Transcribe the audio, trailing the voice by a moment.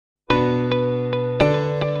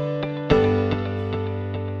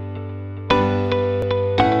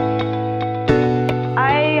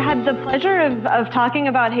had the pleasure of talking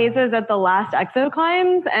about hazes at the last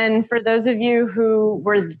ExoClimes, and for those of you who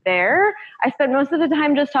were there, I spent most of the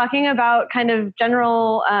time just talking about kind of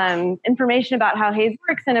general information about how haze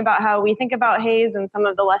works and about how we think about haze and some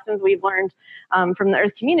of the lessons we've learned from the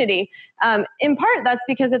Earth community. In part, that's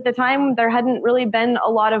because at the time there hadn't really been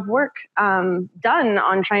a lot of work done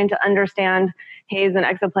on trying to understand haze and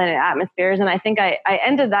exoplanet atmospheres, and I think I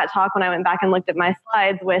ended that talk when I went back and looked at my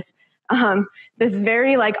slides with this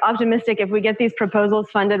very optimistic, if we get these proposals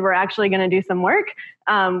funded, we're actually going to do some work.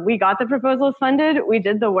 We got the proposals funded, we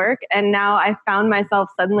did the work, and now I found myself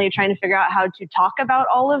suddenly trying to figure out how to talk about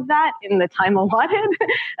all of that in the time allotted.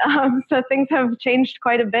 So things have changed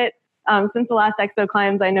quite a bit since the last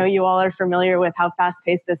ExoClimes. I know you all are familiar with how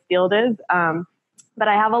fast-paced this field is, but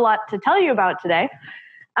I have a lot to tell you about today.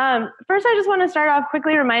 First, I just want to start off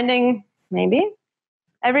quickly reminding, maybe,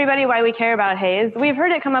 everybody why we care about haze. We've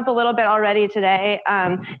heard it come up a little bit already today,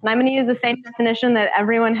 and I'm going to use the same definition that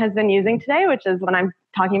everyone has been using today, which is when I'm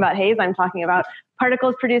talking about haze, I'm talking about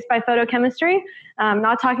particles produced by photochemistry,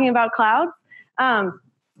 not talking about clouds.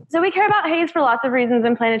 So we care about haze for lots of reasons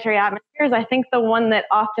in planetary atmospheres. I think the one that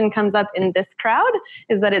often comes up in this crowd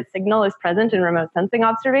is that its signal is present in remote sensing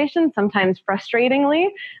observations, sometimes frustratingly.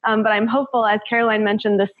 But I'm hopeful, as Caroline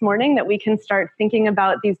mentioned this morning, that we can start thinking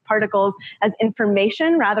about these particles as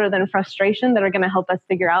information rather than frustration that are going to help us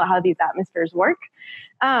figure out how these atmospheres work.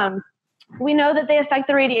 We know that they affect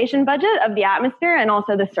the radiation budget of the atmosphere and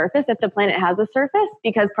also the surface if the planet has a surface,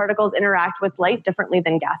 because particles interact with light differently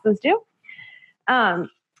than gases do.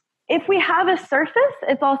 If we have a surface,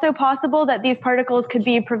 it's also possible that these particles could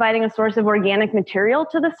be providing a source of organic material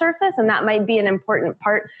to the surface, and that might be an important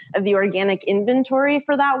part of the organic inventory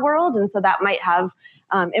for that world. And so that might have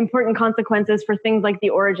important consequences for things like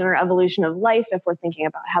the origin or evolution of life if we're thinking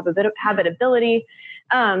about habitability.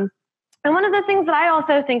 And one of the things that I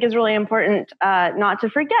also think is really important not to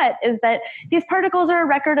forget is that these particles are a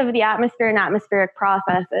record of the atmosphere and atmospheric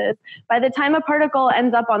processes. By the time a particle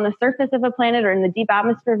ends up on the surface of a planet or in the deep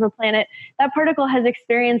atmosphere of a planet, that particle has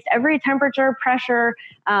experienced every temperature, pressure,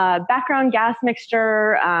 background gas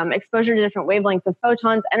mixture, exposure to different wavelengths of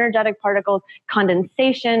photons, energetic particles,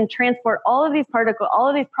 condensation, transport. All of these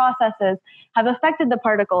processes have affected the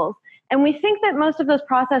particles. And we think that most of those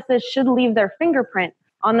processes should leave their fingerprint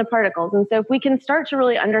on the particles. And so if we can start to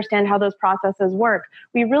really understand how those processes work,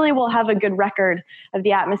 we really will have a good record of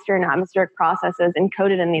the atmosphere and atmospheric processes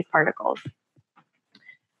encoded in these particles.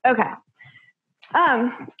 Okay.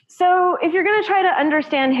 So if you're going to try to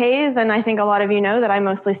understand haze, and I think a lot of you know that I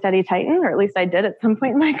mostly study Titan, or at least I did at some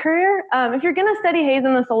point in my career. If you're going to study haze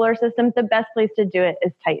in the solar system, the best place to do it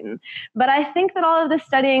is Titan. But I think that all of this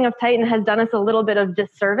studying of Titan has done us a little bit of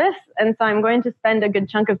disservice, and so I'm going to spend a good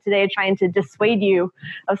chunk of today trying to dissuade you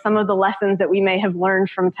of some of the lessons that we may have learned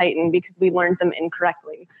from Titan because we learned them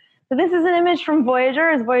incorrectly. So this is an image from Voyager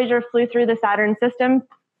as Voyager flew through the Saturn system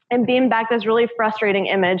and beamed back this really frustrating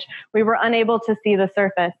image. We were unable to see the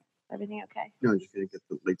surface. Is everything okay? No, you're going to get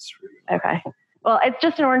the lights through. Okay. Well, it's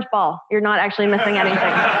just an orange ball. You're not actually missing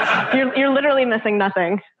anything. You're literally missing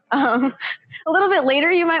nothing. A little bit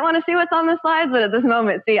later, you might want to see what's on the slides, but at this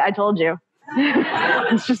moment, see, I told you.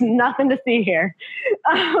 It's just nothing to see here.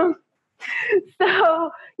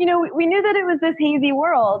 So, we knew that it was this hazy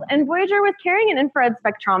world, and Voyager was carrying an infrared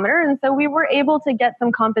spectrometer, and so we were able to get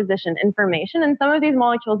some composition information, and some of these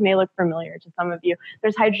molecules may look familiar to some of you.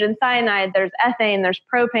 There's hydrogen cyanide, there's ethane, there's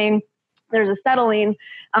propane, there's acetylene,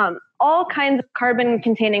 all kinds of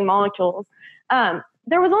carbon-containing molecules.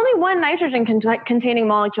 There was only one nitrogen-containing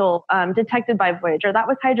molecule detected by Voyager. That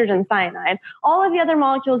was hydrogen cyanide. All of the other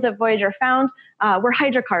molecules that Voyager found were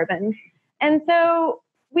hydrocarbons. And so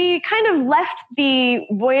we kind of left the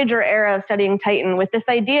Voyager era of studying Titan with this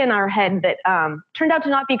idea in our head that turned out to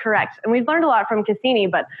not be correct. And we've learned a lot from Cassini,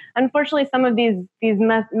 but unfortunately some of these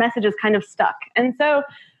messages kind of stuck. And so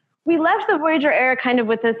we left the Voyager era kind of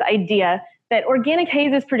with this idea that organic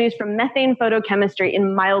haze is produced from methane photochemistry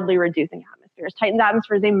in mildly reducing atmospheres. Titan's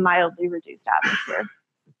atmosphere is a mildly reduced atmosphere.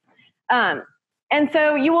 And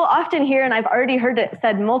so you will often hear, and I've already heard it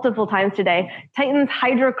said multiple times today, Titan's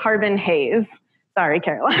hydrocarbon haze. Sorry,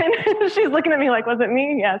 Caroline. She's looking at me like, was it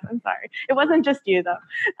me? Yes, I'm sorry. It wasn't just you,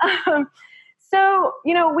 though. So,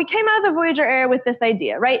 we came out of the Voyager era with this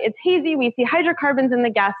idea, right? It's hazy. We see hydrocarbons in the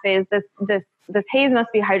gas phase. This haze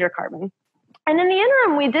must be hydrocarbon. And in the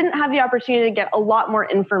interim, we didn't have the opportunity to get a lot more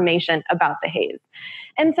information about the haze.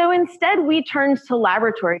 And so instead, we turned to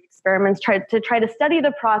laboratory experiments to try to study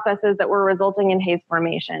the processes that were resulting in haze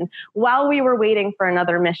formation while we were waiting for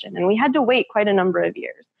another mission. And we had to wait quite a number of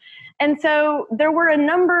years. And so there were a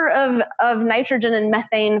number of nitrogen and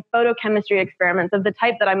methane photochemistry experiments of the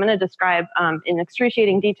type that I'm going to describe in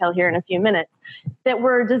excruciating detail here in a few minutes that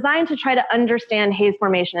were designed to try to understand haze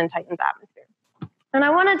formation in Titan's atmosphere. And I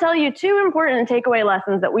want to tell you two important takeaway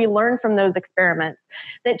lessons that we learned from those experiments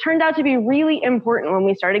that turned out to be really important when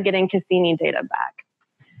we started getting Cassini data back.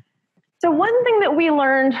 So one thing that we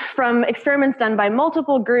learned from experiments done by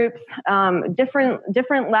multiple groups,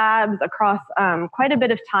 different labs across quite a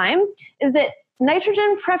bit of time, is that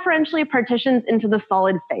nitrogen preferentially partitions into the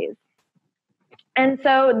solid phase. And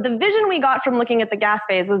so the vision we got from looking at the gas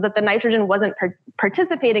phase was that the nitrogen wasn't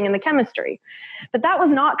participating in the chemistry. But that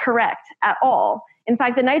was not correct at all. In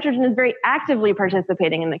fact, the nitrogen is very actively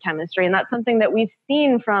participating in the chemistry, and that's something that we've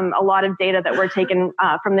seen from a lot of data that were taken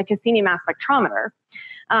from the Cassini mass spectrometer.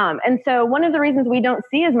 And so one of the reasons we don't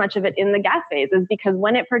see as much of it in the gas phase is because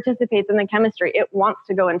when it participates in the chemistry, it wants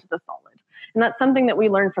to go into the solid. And that's something that we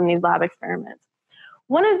learned from these lab experiments.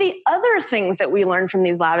 One of the other things that we learned from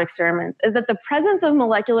these lab experiments is that the presence of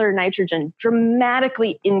molecular nitrogen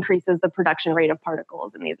dramatically increases the production rate of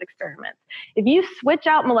particles in these experiments. If you switch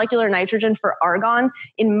out molecular nitrogen for argon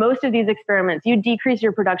in most of these experiments, you decrease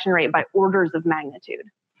your production rate by orders of magnitude.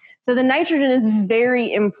 So the nitrogen is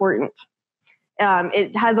very important.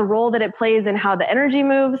 It has a role that it plays in how the energy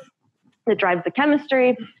moves. It drives the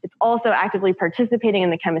chemistry. It's also actively participating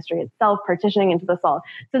in the chemistry itself, partitioning into the solid.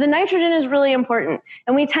 So the nitrogen is really important,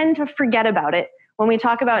 and we tend to forget about it when we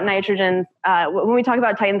talk about nitrogen, when we talk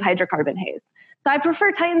about Titan's hydrocarbon haze. So I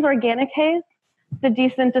prefer Titan's organic haze. It's a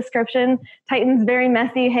decent description. Titan's very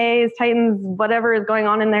messy haze, Titan's whatever is going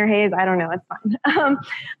on in their haze, I don't know, it's fine.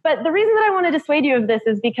 But the reason that I want to dissuade you of this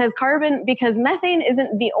is because methane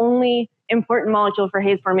isn't the only important molecule for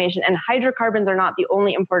haze formation, and hydrocarbons are not the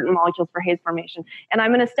only important molecules for haze formation. And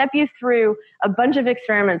I'm going to step you through a bunch of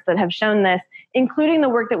experiments that have shown this, including the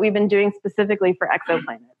work that we've been doing specifically for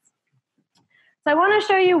exoplanets. So I want to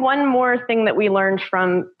show you one more thing that we learned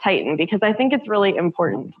from Titan, because I think it's really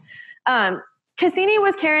important. Cassini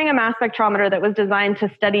was carrying a mass spectrometer that was designed to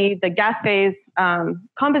study the gas phase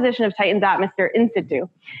composition of Titan's atmosphere in situ.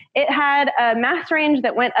 It had a mass range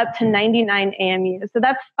that went up to 99 AMU. So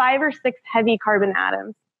that's 5 or 6 heavy carbon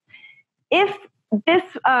atoms. If this,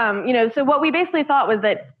 so what we basically thought was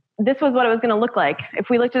that this was what it was going to look like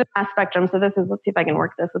if we looked at a mass spectrum. So this is, let's see if I can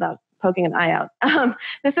work this without poking an eye out.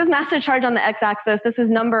 This is mass to charge on the x-axis. This is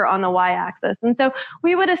number on the y-axis. And so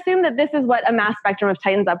we would assume that this is what a mass spectrum of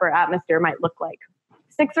Titan's upper atmosphere might look like.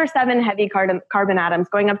 6 or 7 heavy carbon atoms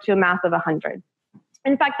going up to a mass of 100.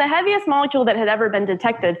 In fact, the heaviest molecule that had ever been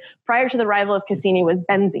detected prior to the arrival of Cassini was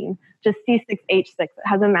benzene, just C6H6. It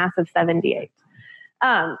has a mass of 78.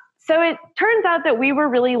 So it turns out that we were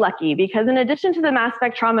really lucky because in addition to the mass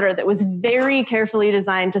spectrometer that was very carefully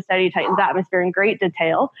designed to study Titan's atmosphere in great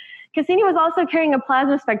detail, Cassini was also carrying a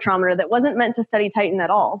plasma spectrometer that wasn't meant to study Titan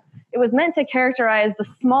at all. It was meant to characterize the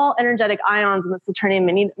small energetic ions in the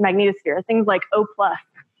Saturnian magnetosphere, things like O+.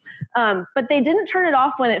 But they didn't turn it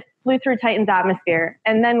off when it flew through Titan's atmosphere.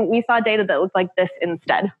 And then we saw data that looked like this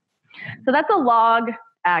instead. So that's a log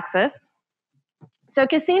axis. So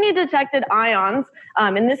Cassini detected ions,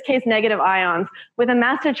 in this case negative ions, with a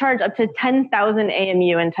mass to charge up to 10,000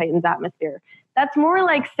 AMU in Titan's atmosphere. That's more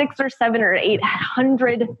like 6 or 7 or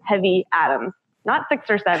 800 heavy atoms, not 6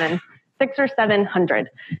 or 7, 6 or 700.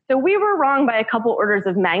 So we were wrong by a couple orders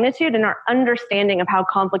of magnitude in our understanding of how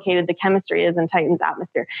complicated the chemistry is in Titan's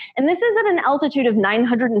atmosphere. And this is at an altitude of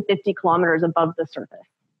 950 kilometers above the surface.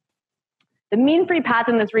 The mean free path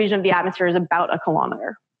in this region of the atmosphere is about 1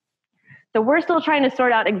 kilometer. So we're still trying to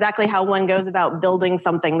sort out exactly how one goes about building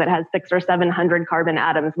something that has 600 or 700 carbon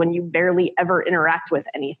atoms when you barely ever interact with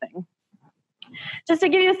anything. Just to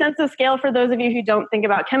give you a sense of scale for those of you who don't think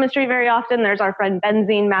about chemistry very often, there's our friend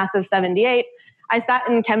benzene, mass of 78. I sat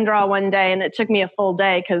in ChemDraw one day and it took me a full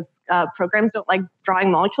day because programs don't like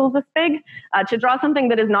drawing molecules this big to draw something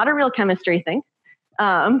that is not a real chemistry thing.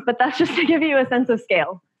 But that's just to give you a sense of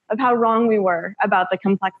scale of how wrong we were about the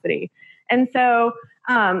complexity. And so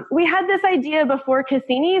we had this idea before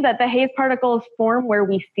Cassini that the haze particles form where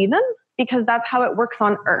we see them because that's how it works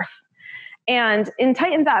on Earth. And in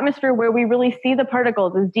Titan's atmosphere, where we really see the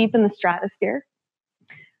particles is deep in the stratosphere.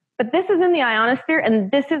 But this is in the ionosphere, and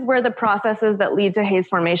this is where the processes that lead to haze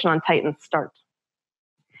formation on Titan start.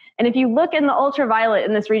 And if you look in the ultraviolet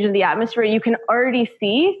in this region of the atmosphere, you can already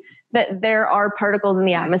see that there are particles in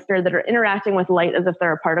the atmosphere that are interacting with light as if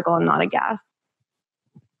they're a particle and not a gas.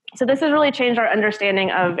 So this has really changed our understanding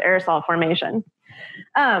of aerosol formation.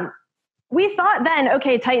 We thought then,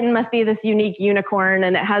 okay, Titan must be this unique unicorn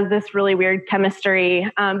and it has this really weird chemistry.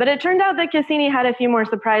 But it turned out that Cassini had a few more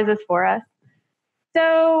surprises for us.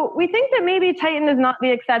 So we think that maybe Titan is not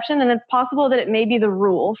the exception, and it's possible that it may be the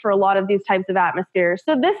rule for a lot of these types of atmospheres.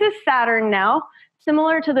 So this is Saturn now.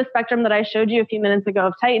 Similar to the spectrum that I showed you a few minutes ago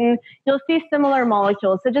of Titan, you'll see similar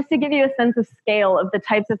molecules. So just to give you a sense of scale of the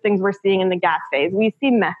types of things we're seeing in the gas phase, we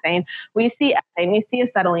see methane, we see ethane, we see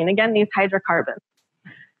acetylene, again, these hydrocarbons.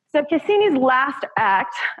 So Cassini's last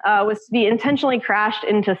act was to be intentionally crashed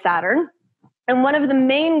into Saturn. And one of the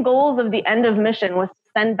main goals of the end of mission was to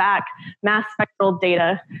send back mass spectral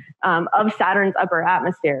data of Saturn's upper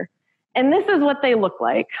atmosphere. And this is what they look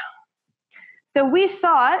like. So we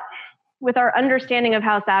thought, with our understanding of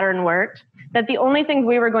how Saturn worked, that the only things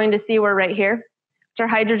we were going to see were right here, which are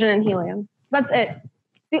hydrogen and helium. That's it.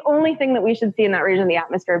 The only thing that we should see in that region of the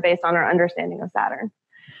atmosphere based on our understanding of Saturn.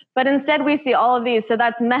 But instead we see all of these. So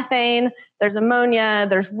that's methane, there's ammonia,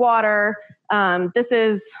 there's water. This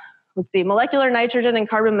is, let's see, molecular nitrogen and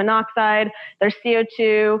carbon monoxide. There's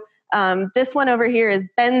CO2. This one over here is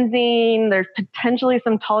benzene. There's potentially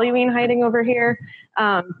some toluene hiding over here.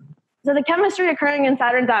 So the chemistry occurring in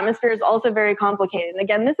Saturn's atmosphere is also very complicated. And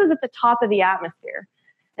again, this is at the top of the atmosphere.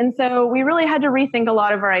 And so we really had to rethink a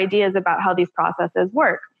lot of our ideas about how these processes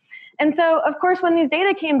work. And so, of course, when these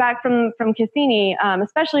data came back from Cassini,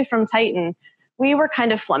 especially from Titan, we were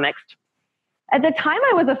kind of flummoxed. At the time,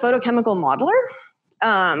 I was a photochemical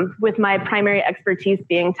modeler, with my primary expertise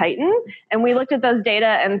being Titan. And we looked at those data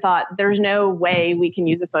and thought, there's no way we can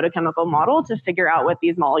use a photochemical model to figure out what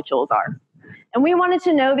these molecules are. And we wanted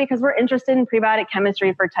to know because we're interested in prebiotic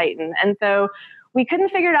chemistry for Titan. And so we couldn't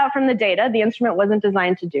figure it out from the data. The instrument wasn't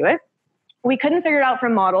designed to do it. We couldn't figure it out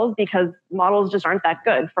from models because models just aren't that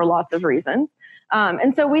good for lots of reasons.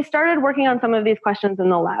 And so we started working on some of these questions in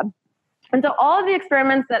the lab. And so all of the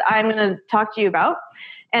experiments that I'm going to talk to you about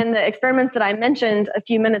and the experiments that I mentioned a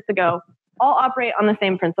few minutes ago all operate on the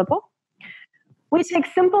same principle. We take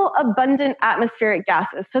simple, abundant atmospheric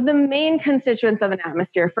gases. So the main constituents of an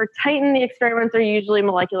atmosphere. For Titan, the experiments are usually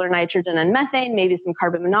molecular nitrogen and methane, maybe some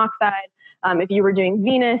carbon monoxide. If you were doing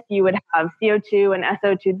Venus, you would have CO2 and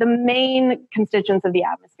SO2, the main constituents of the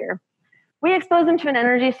atmosphere. We expose them to an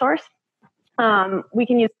energy source. We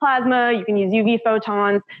can use plasma, you can use UV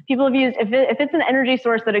photons. People have used, if it's an energy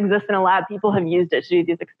source that exists in a lab, people have used it to do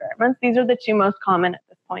these experiments. These are the two most common at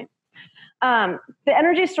this point. The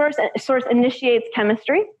energy source initiates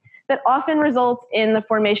chemistry that often results in the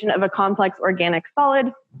formation of a complex organic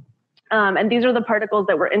solid. And these are the particles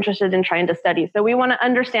that we're interested in trying to study. So we want to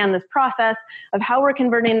understand this process of how we're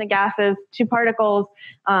converting the gases to particles,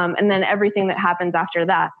 and then everything that happens after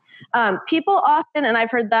that. People often, and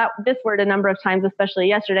I've heard this word a number of times, especially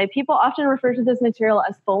yesterday, people often refer to this material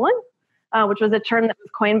as Tholin, which was a term that was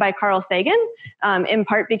coined by Carl Sagan, in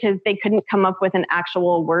part because they couldn't come up with an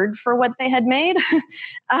actual word for what they had made.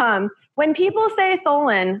 When people say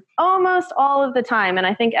Tholin, almost all of the time, and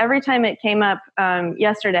I think every time it came up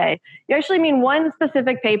yesterday, you actually mean one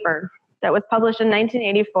specific paper that was published in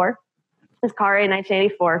 1984, Iscari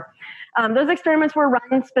 1984. Those experiments were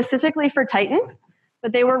run specifically for Titan,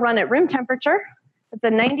 but they were run at room temperature. It's a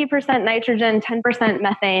 90% nitrogen, 10%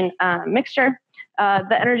 methane mixture.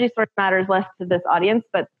 The energy source matters less to this audience,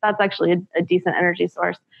 but that's actually a decent energy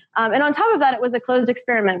source. And on top of that, it was a closed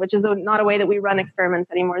experiment, which is not a way that we run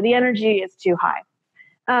experiments anymore. The energy is too high.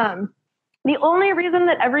 The only reason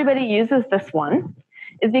that everybody uses this one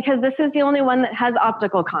is because this is the only one that has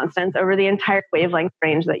optical constants over the entire wavelength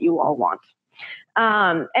range that you all want.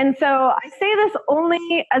 And so I say this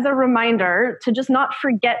only as a reminder to just not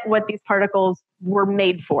forget what these particles were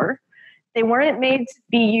made for. They weren't made to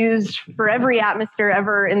be used for every atmosphere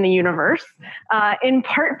ever in the universe, in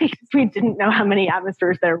part because we didn't know how many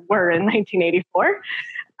atmospheres there were in 1984.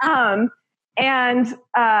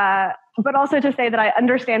 But also to say that I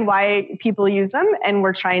understand why people use them, and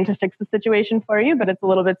we're trying to fix the situation for you, but it's a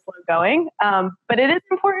little bit slow going. But it is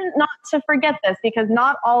important not to forget this, because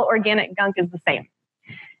not all organic gunk is the same.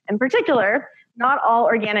 In particular, not all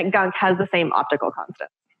organic gunk has the same optical constant.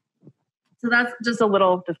 So that's just a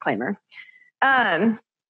little disclaimer. I'm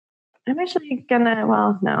actually gonna,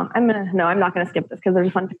 I'm not gonna skip this because there's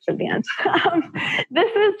a fun picture at the end.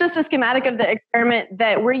 This is just a schematic of the experiment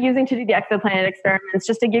that we're using to do the exoplanet experiments,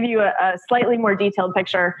 just to give you a slightly more detailed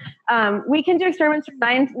picture. We can do experiments from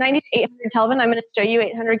 90 to 800 Kelvin. I'm gonna show you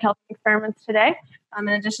 800 Kelvin experiments today, in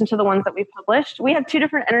addition to the ones that we published. We have two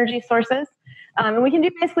different energy sources, and we can do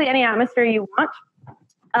basically any atmosphere you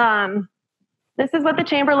want. This is what the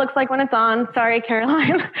chamber looks like when it's on. Sorry,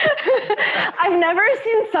 Caroline. I've never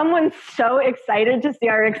seen someone so excited to see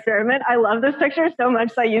our experiment. I love this picture so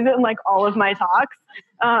much, so I use it in like all of my talks.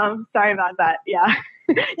 Sorry about that. Yeah.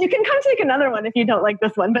 You can come take another one if you don't like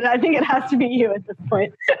this one, but I think it has to be you at this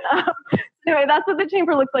point. Anyway, that's what the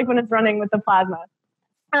chamber looks like when it's running with the plasma.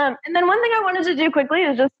 And then one thing I wanted to do quickly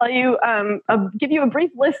is just tell you, give you a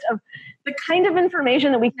brief list of the kind of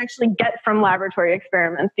information that we can actually get from laboratory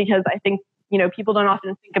experiments, because I think, people don't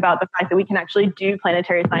often think about the fact that we can actually do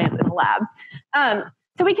planetary science in a lab.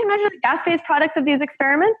 So we can measure the gas phase products of these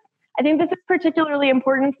experiments. I think this is particularly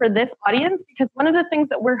important for this audience because one of the things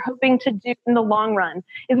that we're hoping to do in the long run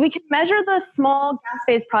is we can measure the small gas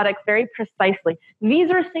phase products very precisely.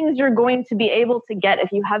 These are things you're going to be able to get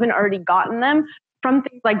if you haven't already gotten them from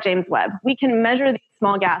things like James Webb. We can measure these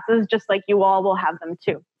small gases just like you all will have them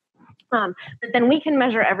too. But then we can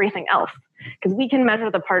measure everything else because we can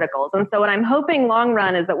measure the particles. And so what I'm hoping long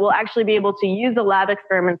run is that we'll actually be able to use the lab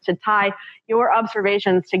experiments to tie your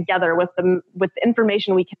observations together with the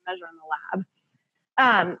information we can measure in the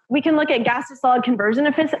lab. We can look at gas to solid conversion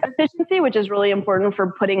efficiency, which is really important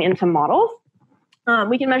for putting into models.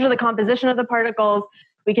 We can measure the composition of the particles.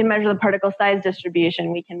 We can measure the particle size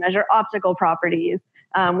distribution. We can measure optical properties.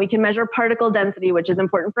 We can measure particle density, which is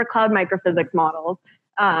important for cloud microphysics models.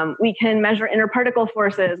 We can measure interparticle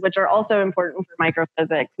forces, which are also important for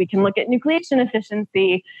microphysics. We can look at nucleation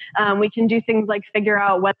efficiency. We can do things like figure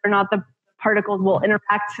out whether or not the particles will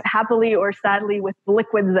interact happily or sadly with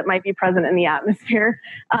liquids that might be present in the atmosphere.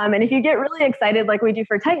 And if you get really excited like we do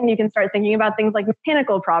for Titan, you can start thinking about things like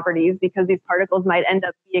mechanical properties because these particles might end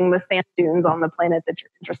up being the sand dunes on the planet that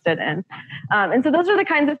you're interested in. And so those are the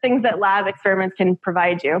kinds of things that lab experiments can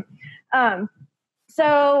provide you.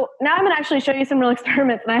 So now I'm going to actually show you some real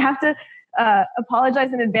experiments, and I have to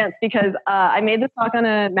apologize in advance because I made this talk on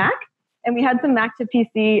a Mac, and we had some Mac to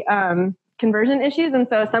PC conversion issues, and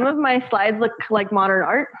so some of my slides look like modern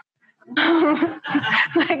art,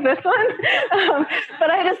 like this one. But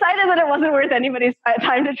I decided that it wasn't worth anybody's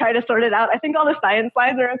time to try to sort it out. I think all the science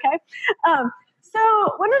slides are okay.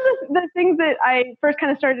 So one of the things that I first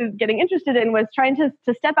kind of started getting interested in was trying to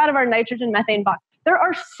step out of our nitrogen methane box. There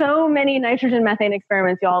are so many nitrogen methane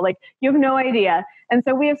experiments, y'all, like you have no idea. And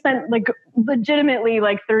so we have spent like legitimately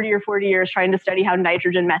like 30 or 40 years trying to study how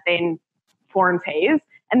nitrogen methane forms haze,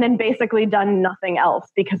 and then basically done nothing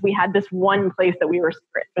else because we had this one place that we were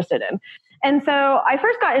super interested in. And so I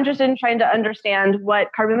first got interested in trying to understand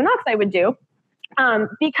what carbon monoxide would do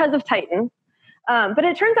because of Titan. But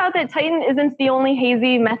it turns out that Titan isn't the only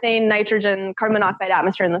hazy methane, nitrogen, carbon monoxide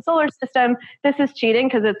atmosphere in the solar system. This is cheating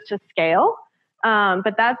because it's to scale.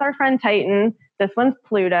 But that's our friend Titan. This one's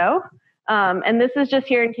Pluto. And this is just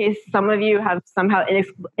here in case some of you have somehow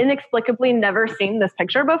inexplicably never seen this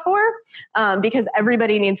picture before, because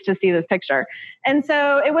everybody needs to see this picture. And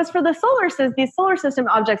so it was for the these solar system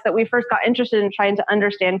objects that we first got interested in trying to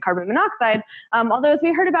understand carbon monoxide. Although as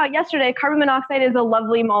we heard about yesterday, carbon monoxide is a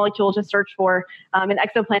lovely molecule to search for in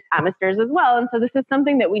exoplanet atmospheres as well. And so this is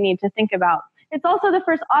something that we need to think about. It's also the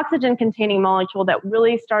first oxygen-containing molecule that we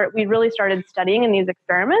really started studying in these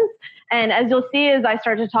experiments. And as you'll see as I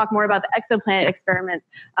start to talk more about the exoplanet experiments,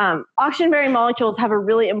 oxygen-bearing molecules have a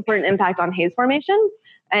really important impact on haze formation.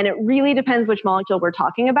 And it really depends which molecule we're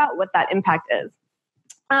talking about, what that impact is.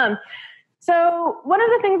 So one of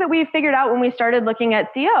the things that we figured out when we started looking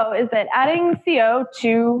at CO is that adding CO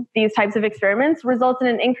to these types of experiments results in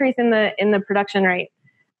an increase in the production rate.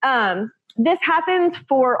 This happens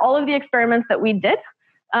for all of the experiments that we did.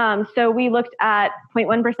 So we looked at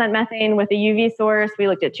 0.1% methane with a UV source. We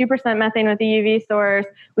looked at 2% methane with a UV source.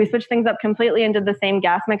 We switched things up completely and did the same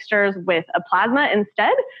gas mixtures with a plasma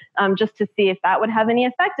instead, just to see if that would have any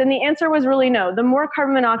effect. And the answer was really no. The more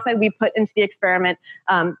carbon monoxide we put into the experiment,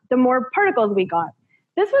 the more particles we got.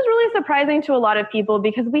 This was really surprising to a lot of people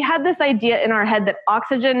because we had this idea in our head that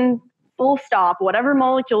oxygen, full stop, whatever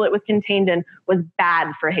molecule it was contained in, was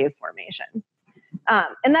bad for haze formation.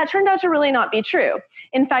 And that turned out to really not be true.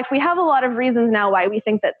 In fact, we have a lot of reasons now why we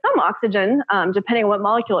think that some oxygen, depending on what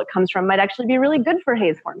molecule it comes from, might actually be really good for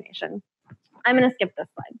haze formation. I'm going to skip this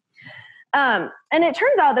slide. And it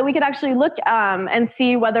turns out that we could actually look and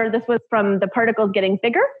see whether this was from the particles getting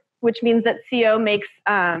bigger, which means that CO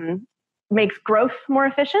makes growth more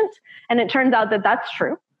efficient. And it turns out that that's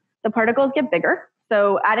true. The particles get bigger.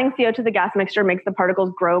 So adding CO to the gas mixture makes the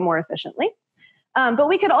particles grow more efficiently. But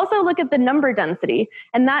we could also look at the number density,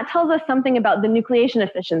 and that tells us something about the nucleation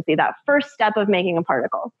efficiency, that first step of making a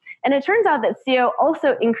particle. And it turns out that CO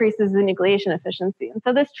also increases the nucleation efficiency. And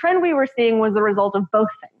so this trend we were seeing was the result of both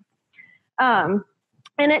things.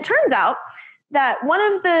 And it turns out that one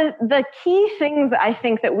of the key things I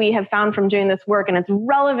think that we have found from doing this work, and it's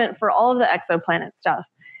relevant for all of the exoplanet stuff,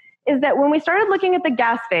 is that when we started looking at the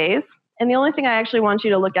gas phase, and the only thing I actually want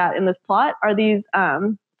you to look at in this plot are these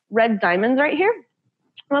red diamonds right here.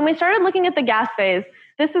 When we started looking at the gas phase,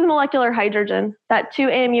 this is molecular hydrogen, that 2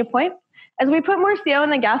 AMU point, As we put more CO in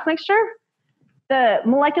the gas mixture, the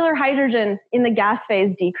molecular hydrogen in the gas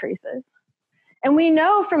phase decreases. And we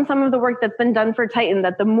know from some of the work that's been done for Titan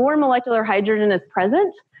that the more molecular hydrogen is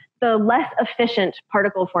present, the less efficient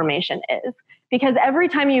particle formation is. Because every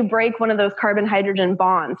time you break one of those carbon-hydrogen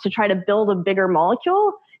bonds to try to build a bigger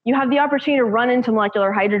molecule, you have the opportunity to run into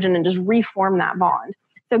molecular hydrogen and just reform that bond.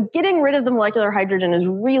 So getting rid of the molecular hydrogen is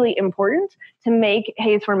really important to make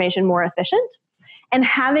haze formation more efficient. And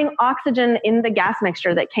having oxygen in the gas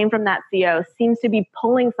mixture that came from that CO seems to be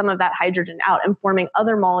pulling some of that hydrogen out and forming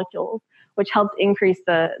other molecules, which helps increase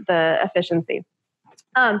the efficiency.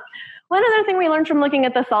 One other thing we learned from looking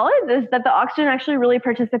at the solids is that the oxygen actually really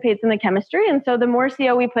participates in the chemistry. And so the more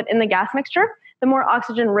CO we put in the gas mixture, the more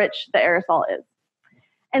oxygen rich the aerosol is.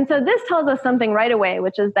 And so this tells us something right away,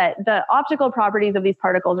 which is that the optical properties of these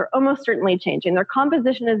particles are almost certainly changing. Their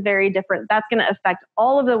composition is very different. That's going to affect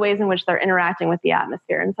all of the ways in which they're interacting with the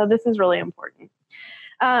atmosphere. And so this is really important.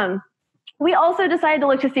 We also decided to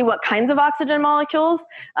look to see what kinds of oxygen molecules.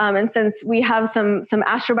 And since we have some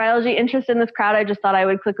astrobiology interest in this crowd, I just thought I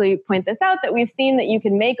would quickly point this out, that we've seen that you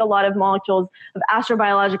can make a lot of molecules of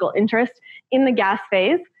astrobiological interest in the gas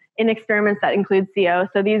phase in experiments that include CO.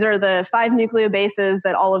 So these are the 5 nucleobases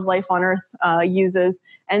that all of life on Earth uses,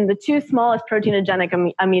 and the 2 smallest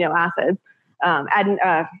proteinogenic amino acids,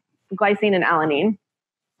 glycine and alanine.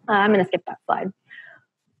 I'm going to skip that slide.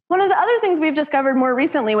 One of the other things we've discovered more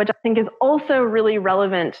recently, which I think is also really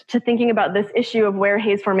relevant to thinking about this issue of where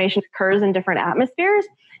haze formation occurs in different atmospheres,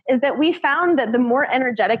 is that we found that the more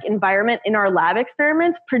energetic environment in our lab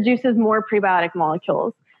experiments produces more prebiotic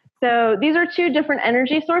molecules. So these are 2 different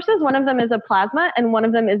energy sources. One of them is a plasma and one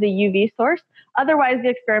of them is a UV source. Otherwise, the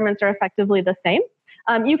experiments are effectively the same.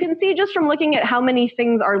 You can see just from looking at how many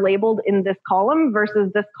things are labeled in this column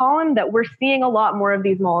versus this column that we're seeing a lot more of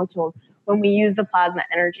these molecules when we use the plasma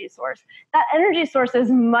energy source. That energy source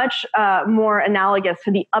is much more analogous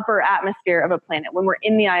to the upper atmosphere of a planet when we're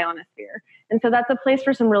in the ionosphere. And so that's a place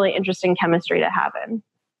for some really interesting chemistry to happen.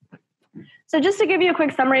 So just to give you a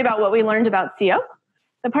quick summary about what we learned about CO,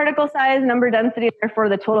 the particle size, number density, therefore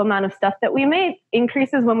the total amount of stuff that we made,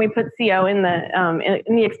 increases when we put CO in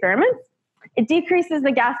the experiments. It decreases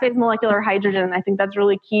the gas phase molecular hydrogen, and I think that's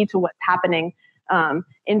really key to what's happening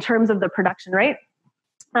in terms of the production rate.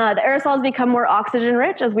 The aerosols become more oxygen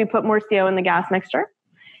rich as we put more CO in the gas mixture.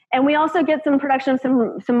 And we also get some production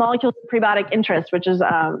of some molecules of prebiotic interest, which is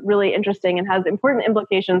really interesting and has important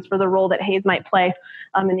implications for the role that haze might play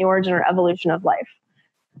in the origin or evolution of life.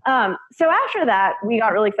 So after that, we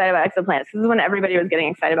got really excited about exoplanets. This is when everybody was getting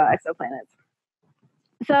excited about exoplanets.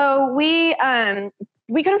 So we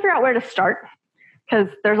couldn't figure out where to start, because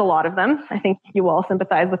there's a lot of them. I think you all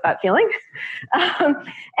sympathize with that feeling.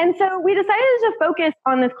 And so we decided to focus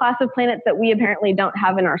on this class of planets that we apparently don't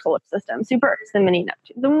have in our solar system, super Earths and mini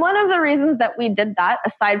Neptunes. And one of the reasons that we did that,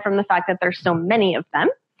 aside from the fact that there's so many of them,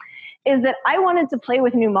 is that I wanted to play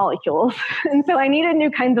with new molecules. And so I needed new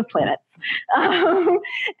kinds of planets.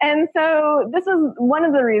 And so this is one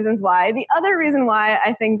of the reasons why. The other reason why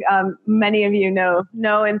I think many of you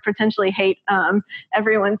know and potentially hate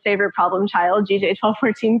everyone's favorite problem child,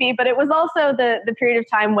 GJ1214b, but it was also the period of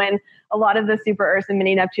time when a lot of the super Earths and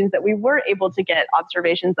mini Neptunes that we were able to get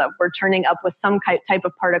observations of were turning up with some type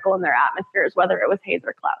of particle in their atmospheres, whether it was haze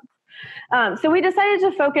or clouds. So we decided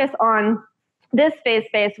to focus on this phase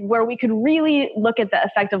space where we could really look at the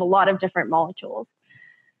effect of a lot of different molecules.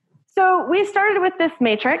 So we started with this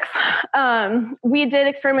matrix. We did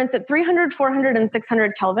experiments at 300, 400, and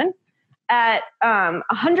 600 Kelvin at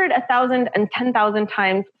 100, 1,000, and 10,000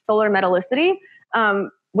 times solar metallicity,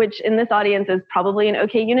 which in this audience is probably an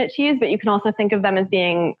okay unit to use, but you can also think of them as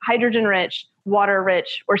being hydrogen-rich,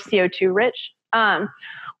 water-rich, or CO2-rich.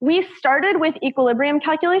 We started with equilibrium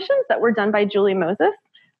calculations that were done by Julie Moses.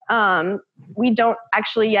 We don't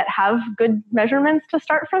actually yet have good measurements to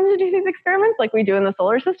start from to do these experiments like we do in the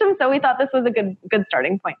solar system, so we thought this was a good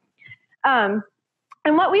starting point. And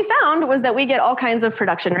what we found was that we get all kinds of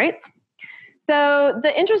production rates. So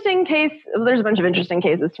the interesting case, there's a bunch of interesting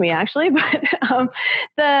cases to me actually, but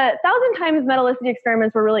the 1,000 times metallicity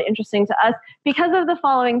experiments were really interesting to us because of the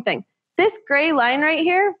following thing. This gray line right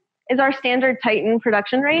here is our standard Titan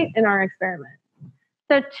production rate in our experiment.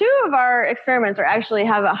 So 2 of our experiments actually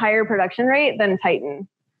have a higher production rate than Titan,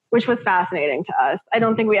 which was fascinating to us. I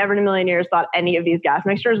don't think we ever in a million years thought any of these gas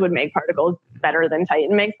mixtures would make particles better than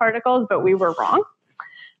Titan makes particles, but we were wrong.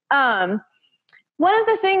 One of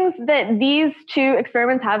the things that these 2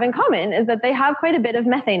 experiments have in common is that they have quite a bit of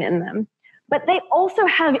methane in them, but they also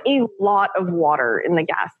have a lot of water in the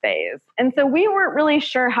gas phase. And so we weren't really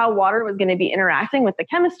sure how water was going to be interacting with the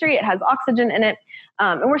chemistry. It has oxygen in it.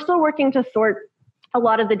 And we're still working to sort a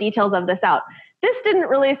lot of the details of this out. This didn't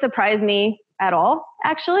really surprise me at all,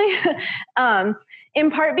 actually,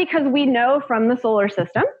 in part because we know from the solar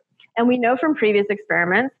system and we know from previous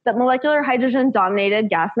experiments that molecular hydrogen-dominated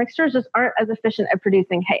gas mixtures just aren't as efficient at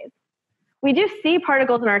producing haze. We do see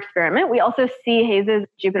particles in our experiment. We also see hazes in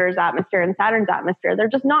Jupiter's atmosphere and Saturn's atmosphere. They're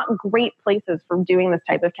just not great places for doing this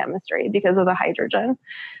type of chemistry because of the hydrogen.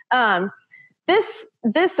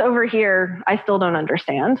 This over here, I still don't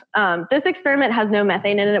understand. This experiment has no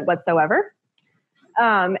methane in it whatsoever,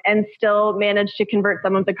 and still managed to convert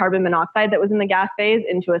some of the carbon monoxide that was in the gas phase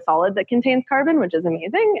into a solid that contains carbon, which is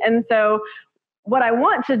amazing. And so what I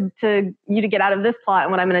want you to get out of this plot,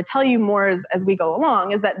 and what I'm going to tell you more as we go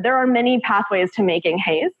along, is that there are many pathways to making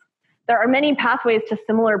haze. There are many pathways to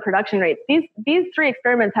similar production rates. These three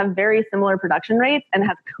experiments have very similar production rates and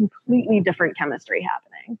have completely different chemistry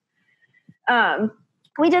happening.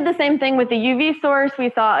 We did the same thing with the UV source.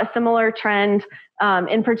 We saw a similar trend.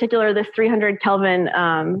 In particular, this 300 Kelvin,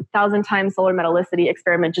 1,000 times solar metallicity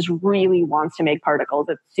experiment just really wants to make particles.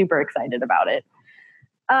 It's super excited about it.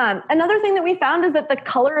 Another thing that we found is that the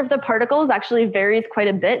color of the particles actually varies quite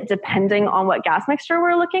a bit depending on what gas mixture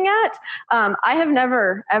we're looking at. I have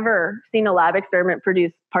never, ever seen a lab experiment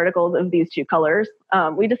produce particles of these two colors.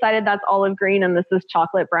 We decided that's olive green and this is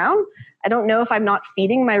chocolate brown. I don't know if I'm not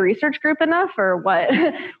feeding my research group enough or what.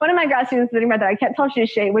 One of my grad students sitting right there, I can't tell if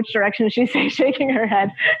she's which direction she's shaking her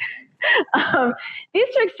head. These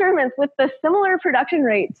two experiments with the similar production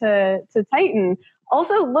rate to Titan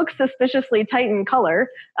also look suspiciously Titan color.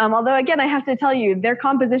 Although again, I have to tell you, their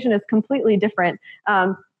composition is completely different.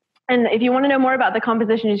 And if you want to know more about the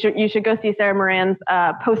composition, you should go see Sarah Moran's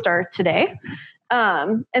poster today.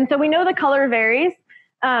 And so we know the color varies.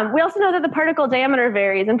 We also know that the particle diameter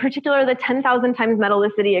varies. In particular, the 10,000 times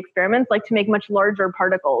metallicity experiments like to make much larger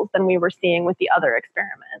particles than we were seeing with the other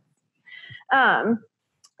experiments.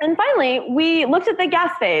 And finally, we looked at the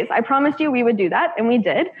gas phase. I promised you we would do that, and we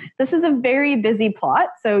did. This is a very busy plot,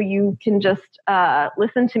 so you can just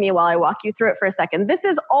listen to me while I walk you through it for a second. This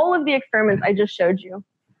is all of the experiments I just showed you.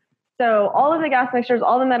 So all of the gas mixtures,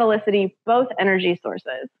 all the metallicity, both energy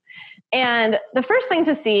sources. And the first thing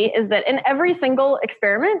to see is that in every single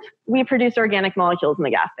experiment, we produce organic molecules in the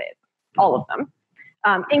gas phase, all of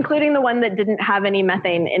them, including the one that didn't have any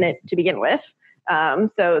methane in it to begin with.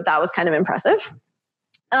 So that was kind of impressive.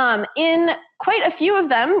 In quite a few of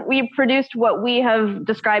them, we produced what we have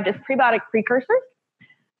described as prebiotic precursors,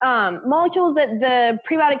 molecules that the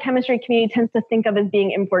prebiotic chemistry community tends to think of as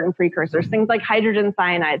being important precursors, things like hydrogen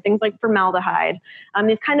cyanide, things like formaldehyde,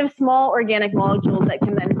 these kind of small organic molecules that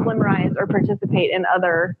can then polymerize or participate in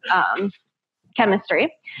other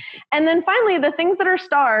chemistry. And then finally, the things that are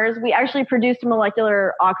stars, we actually produced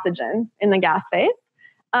molecular oxygen in the gas phase.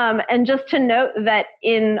 And just to note that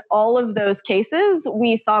in all of those cases,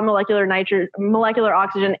 we saw molecular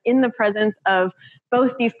oxygen in the presence of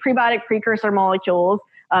both these prebiotic precursor molecules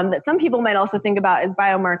that some people might also think about as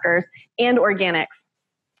biomarkers and organics.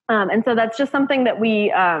 And so that's just something that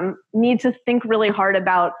we need to think really hard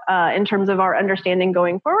about in terms of our understanding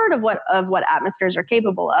going forward of what atmospheres are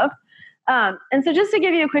capable of. And so just to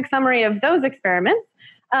give you a quick summary of those experiments,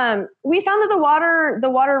 we found that the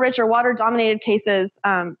water-rich or water-dominated cases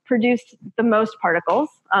produced the most particles,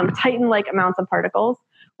 Titan-like amounts of particles.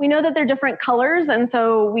 We know that they're different colors, and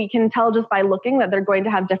so we can tell just by looking that they're going to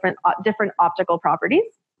have different optical properties.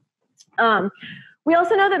 We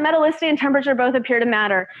also know that metallicity and temperature both appear to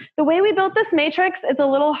matter. The way we built this matrix, it's a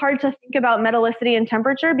little hard to think about metallicity and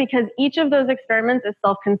temperature because each of those experiments is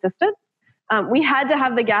self-consistent. We had to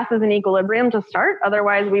have the gases in equilibrium to start.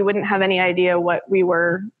 Otherwise, we wouldn't have any idea what we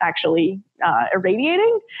were actually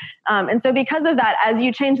irradiating. And so because of that, as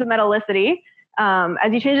you change the metallicity,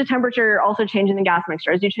 as you change the temperature, you're also changing the gas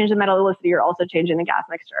mixture. As you change the metallicity, you're also changing the gas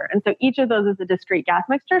mixture. And so each of those is a discrete gas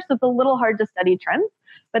mixture. So it's a little hard to study trends,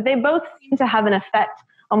 but they both seem to have an effect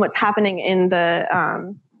on what's happening in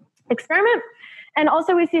the experiment. And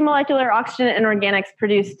also we see molecular oxygen and organics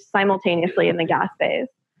produced simultaneously in the gas phase.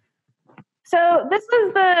 So this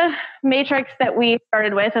is the matrix that we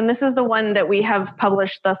started with, and this is the one that we have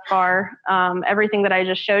published thus far, everything that I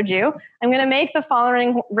just showed you. I'm going to make the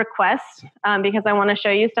following request because I want to show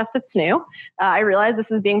you stuff that's new. I realize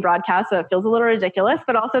this is being broadcast, so it feels a little ridiculous,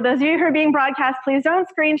 but also those of you who are being broadcast, please don't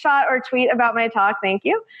screenshot or tweet about my talk. Thank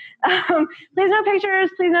you. Please no pictures,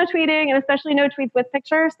 please no tweeting, and especially no tweets with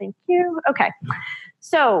pictures. Thank you. Okay.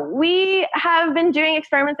 So we have been doing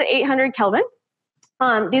experiments at 800 Kelvin.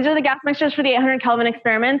 These are the gas mixtures for the 800 Kelvin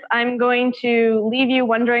experiments. I'm going to leave you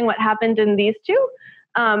wondering what happened in these two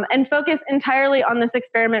and focus entirely on this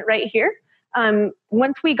experiment right here.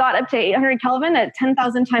 Once we got up to 800 Kelvin at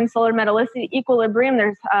 10,000 times solar metallicity equilibrium,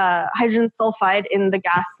 there's hydrogen sulfide in the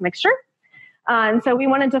gas mixture. And so we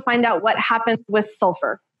wanted to find out what happens with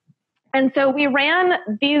sulfur. And so we ran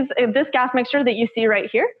this gas mixture that you see right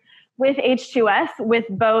here with H2S with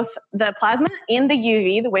both the plasma and the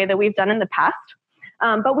UV, the way that we've done in the past.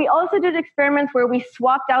 But we also did experiments where we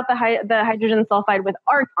swapped out the hydrogen sulfide with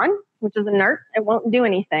argon, which is inert. It won't do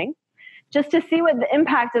anything, just to see what the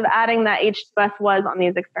impact of adding that H2S was on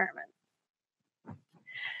these experiments.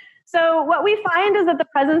 So what we find is that the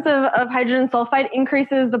presence of hydrogen sulfide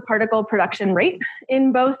increases the particle production rate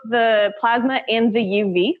in both the plasma and the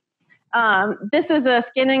UV. This is a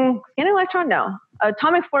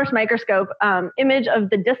atomic force microscope image of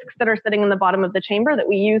the disks that are sitting in the bottom of the chamber that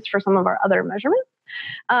we use for some of our other measurements.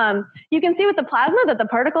 You can see with the plasma that the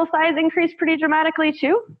particle size increased pretty dramatically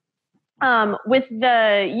too. With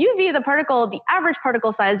the UV, the average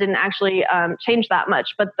particle size didn't actually change that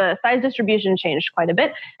much, but the size distribution changed quite a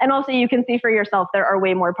bit. And also you can see for yourself, there are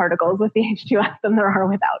way more particles with the H2S than there are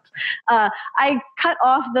without. I cut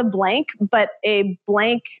off the blank, but a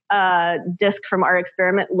blank disk from our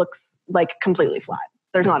experiment looks like completely flat.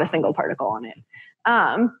 There's not a single particle on it.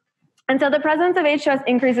 And so the presence of H2S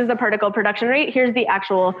increases the particle production rate. Here's the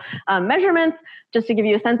actual measurements, just to give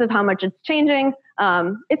you a sense of how much it's changing.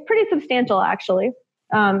 It's pretty substantial, actually.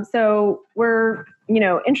 So we're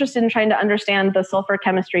interested in trying to understand the sulfur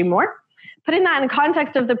chemistry more. Putting that in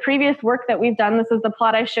context of the previous work that we've done, this is the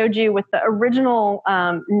plot I showed you with the original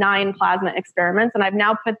 9 plasma experiments, and I've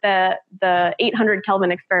now put the 800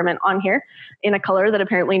 Kelvin experiment on here in a color that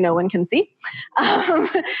apparently no one can see.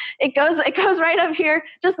 It goes right up here.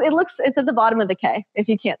 It's at the bottom of the K if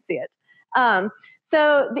you can't see it.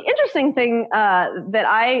 So the interesting thing that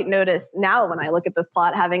I notice now when I look at this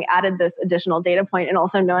plot, having added this additional data point and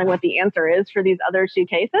also knowing what the answer is for these other 2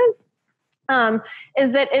 cases,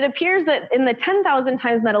 is that it appears that in the 10,000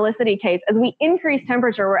 times metallicity case, as we increase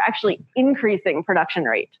temperature, we're actually increasing production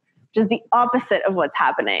rate, which is the opposite of what's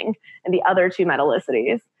happening in the other 2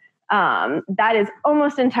 metallicities. That is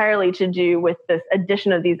almost entirely to do with this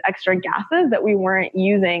addition of these extra gases that we weren't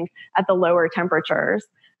using at the lower temperatures.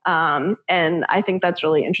 And I think that's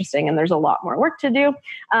really interesting, and there's a lot more work to do.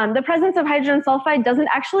 The presence of hydrogen sulfide doesn't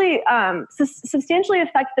actually substantially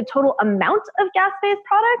affect the total amount of gas-phase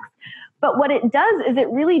products, but what it does is it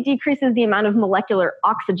really decreases the amount of molecular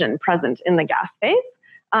oxygen present in the gas phase.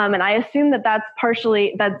 And I assume that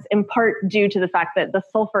that's in part due to the fact that the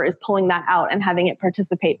sulfur is pulling that out and having it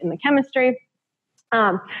participate in the chemistry.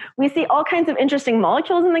 We see all kinds of interesting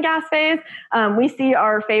molecules in the gas phase. We see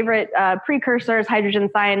our favorite precursors, hydrogen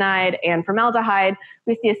cyanide and formaldehyde.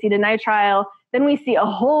 We see acetonitrile. Then we see a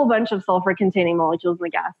whole bunch of sulfur-containing molecules in the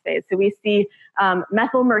gas phase. So we see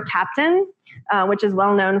methyl mercaptan, which is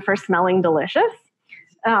well known for smelling delicious.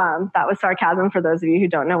 That was sarcasm for those of you who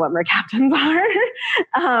don't know what mercaptans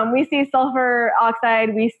are. We see sulfur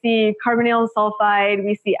oxide, we see carbonyl sulfide,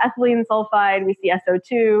 we see ethylene sulfide, we see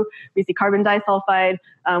SO2, we see carbon disulfide.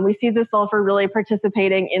 We see the sulfur really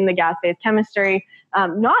participating in the gas phase chemistry,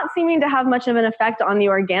 not seeming to have much of an effect on the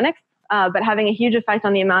organics, but having a huge effect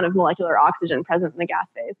on the amount of molecular oxygen present in the gas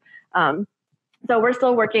phase. So we're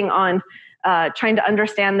still working on trying to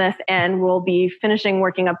understand this, and we'll be finishing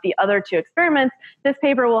working up the other 2 experiments. This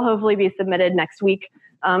paper will hopefully be submitted next week.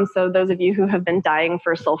 So those of you who have been dying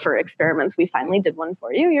for sulfur experiments, we finally did one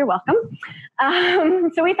for you. You're welcome.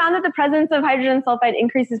 So we found that the presence of hydrogen sulfide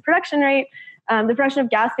increases production rate. The production of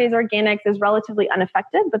gas phase organics is relatively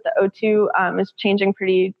unaffected, but the O2 is changing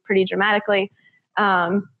pretty dramatically.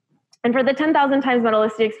 And for the 10,000 times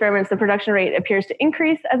metallicity experiments, the production rate appears to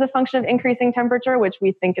increase as a function of increasing temperature, which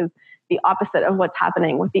we think is the opposite of what's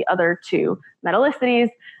happening with the other 2 metallicities.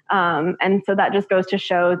 And so that just goes to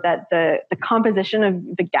show that the composition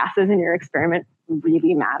of the gases in your experiment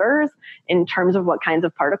really matters in terms of what kinds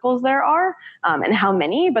of particles there are and how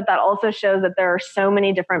many, but that also shows that there are so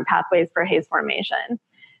many different pathways for haze formation.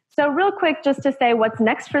 So real quick, just to say what's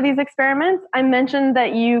next for these experiments, I mentioned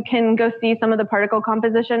that you can go see some of the particle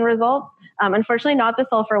composition results. Unfortunately, not the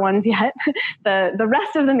sulfur ones yet. The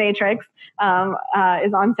rest of the matrix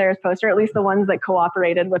is on Sarah's poster, at least the ones that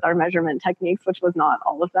cooperated with our measurement techniques, which was not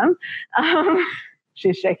all of them.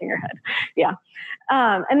 She's shaking her head. Yeah.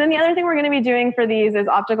 And then the other thing we're going to be doing for these is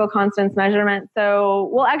optical constants measurement. So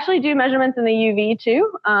we'll actually do measurements in the UV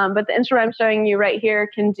too, but the instrument I'm showing you right here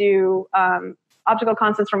can do optical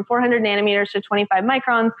constants from 400 nanometers to 25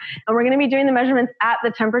 microns. And we're going to be doing the measurements at the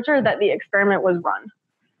temperature that the experiment was run.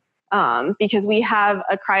 Because we have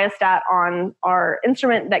a cryostat on our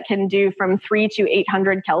instrument that can do from 3 to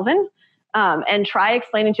 800 Kelvin. and try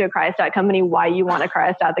explaining to a cryostat company why you want a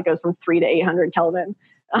cryostat that goes from 3 to 800 Kelvin.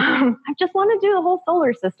 I just want to do the whole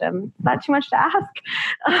solar system. Is that too much to ask?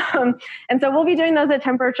 And so we'll be doing those at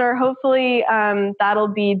temperature. Hopefully that'll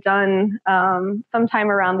be done sometime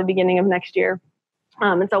around the beginning of next year.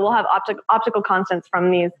 And so we'll have optical constants from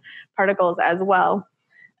these particles as well.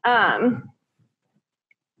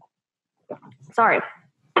 Sorry.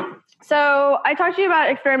 So I talked to you about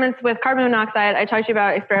experiments with carbon monoxide. I talked to you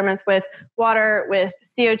about experiments with water, with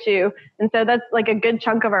CO2. And so that's like a good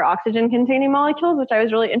chunk of our oxygen containing molecules, which I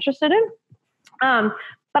was really interested in.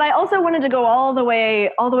 But I also wanted to go all the way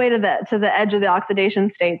to the edge of the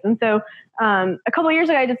oxidation states. And so a couple of years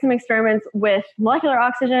ago, I did some experiments with molecular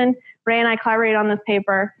oxygen. Ray and I collaborated on this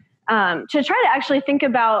paper to try to actually think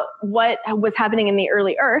about what was happening in the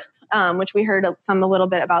early Earth, which we heard a little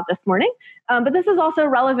bit about this morning. But this is also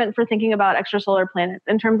relevant for thinking about extrasolar planets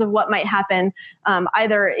in terms of what might happen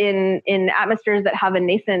either in atmospheres that have a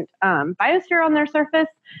nascent biosphere on their surface,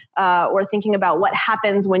 or thinking about what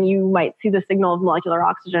happens when you might see the signal of molecular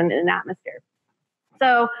oxygen in an atmosphere.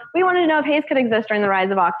 So we wanted to know if haze could exist during the rise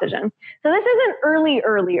of oxygen. So this isn't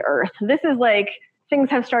early Earth. This is like things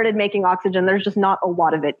have started making oxygen. There's just not a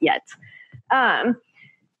lot of it yet.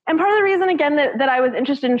 And part of the reason, again, that I was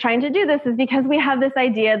interested in trying to do this is because we have this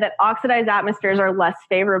idea that oxidized atmospheres are less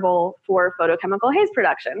favorable for photochemical haze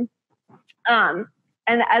production. And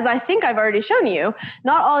as I think I've already shown you,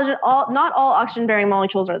 not all oxygen-bearing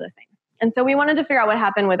molecules are the same. And so we wanted to figure out what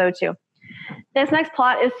happened with O2. This next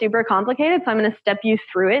plot is super complicated, so I'm going to step you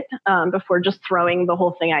through it before just throwing the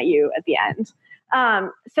whole thing at you at the end.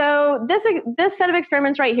 So this set of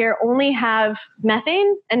experiments right here only have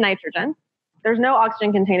methane and nitrogen. There's no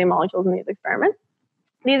oxygen-containing molecules in these experiments.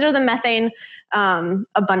 These are the methane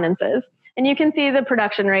abundances. And you can see the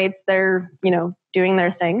production rates. They're, doing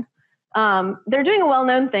their thing. They're doing a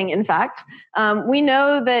well-known thing, in fact. We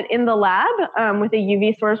know that in the lab, with a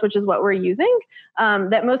UV source, which is what we're using,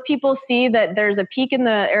 that most people see that there's a peak in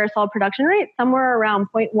the aerosol production rate, somewhere around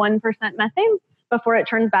 0.1% methane before it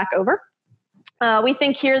turns back over. We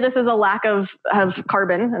think here this is a lack of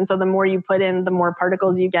carbon, and so the more you put in, the more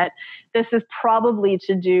particles you get. This is probably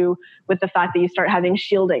to do with the fact that you start having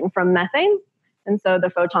shielding from methane, and so the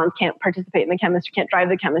photons can't participate in the chemistry, can't drive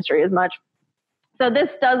the chemistry as much. So this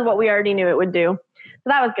does what we already knew it would do. So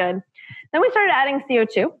that was good. Then we started adding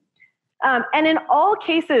CO2. And in all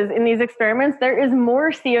cases in these experiments, there is more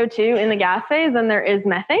CO2 in the gas phase than there is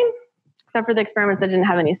methane, except for the experiments that didn't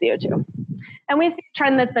have any CO2. And we see a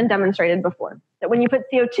trend that's been demonstrated before, that when you put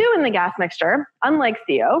CO2 in the gas mixture, unlike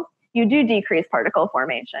CO, you do decrease particle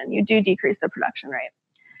formation. You do decrease the production rate.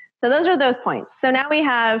 So those are those points. So now we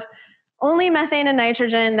have only methane and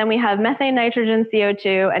nitrogen, then we have methane, nitrogen,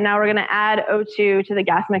 CO2, and now we're going to add O2 to the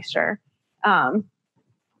gas mixture.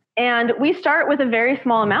 And we start with a very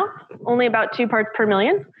small amount, only about 2 parts per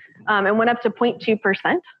million, and went up to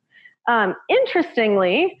 0.2%.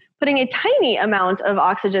 Interestingly, putting a tiny amount of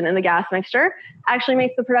oxygen in the gas mixture actually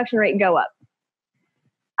makes the production rate go up.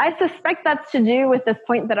 I suspect that's to do with this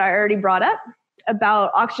point that I already brought up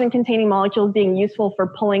about oxygen-containing molecules being useful for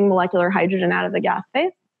pulling molecular hydrogen out of the gas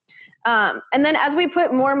phase. And then as we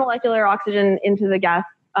put more molecular oxygen into the gas,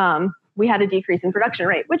 we had a decrease in production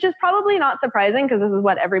rate, which is probably not surprising because this is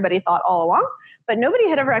what everybody thought all along, but nobody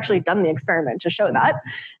had ever actually done the experiment to show that.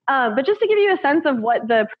 But just to give you a sense of what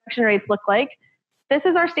the production rates look like, this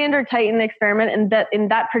is our standard Titan experiment in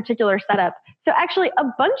that particular setup. So actually a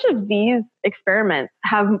bunch of these experiments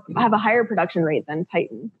have a higher production rate than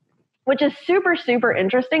Titan, which is super, super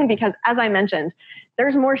interesting because, as I mentioned,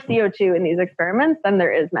 there's more CO2 in these experiments than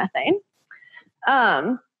there is methane.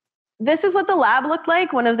 This is what the lab looked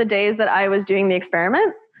like one of the days that I was doing the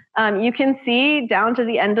experiment. You can see down to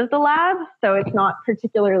the end of the lab, so it's not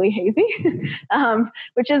particularly hazy,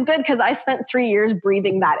 which is good because I spent 3 years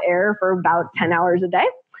breathing that air for about 10 hours a day.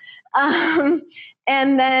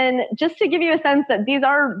 And then just to give you a sense that these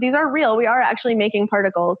are real, we are actually making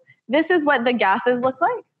particles. This is what the gases look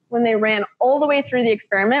like when they ran all the way through the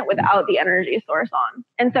experiment without the energy source on.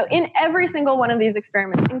 And so in every single one of these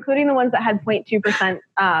experiments, including the ones that had 0.2%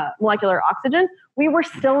 molecular oxygen, we were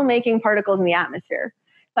still making particles in the atmosphere.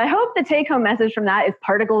 So I hope the take-home message from that is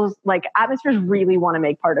particles, like atmospheres really want to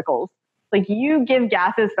make particles. Like you give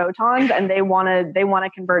gases photons and they want to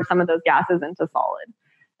convert some of those gases into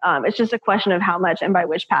solid. It's just a question of how much and by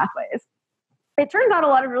which pathways. It turns out a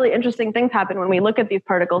lot of really interesting things happen when we look at these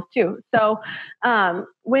particles too. So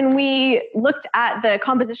when we looked at the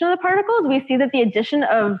composition of the particles, we see that the addition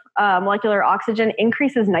of molecular oxygen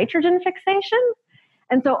increases nitrogen fixation.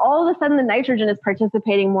 And so all of a sudden the nitrogen is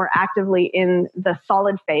participating more actively in the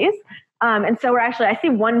solid phase And so I see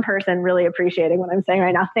one person really appreciating what I'm saying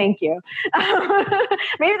right now. Thank you.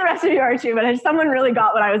 Maybe the rest of you are too, but someone really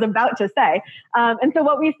got what I was about to say. And so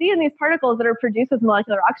what we see in these particles that are produced with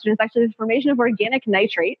molecular oxygen is actually the formation of organic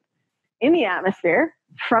nitrate in the atmosphere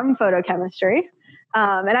from photochemistry.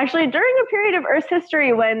 And actually during a period of Earth's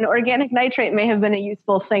history when organic nitrate may have been a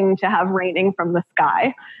useful thing to have raining from the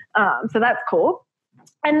sky. So that's cool.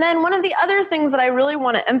 And then one of the other things that I really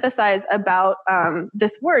want to emphasize about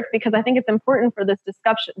this work, because I think it's important for this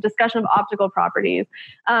discussion of optical properties.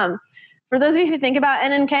 For those of you who think about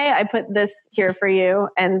N and K, I put this here for you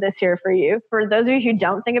and this here for you. For those of you who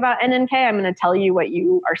don't think about N and K, I'm going to tell you what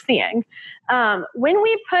you are seeing. When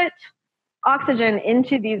we put oxygen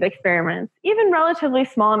into these experiments, even relatively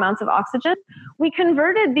small amounts of oxygen, we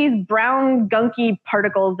converted these brown gunky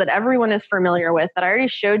particles that everyone is familiar with, that I already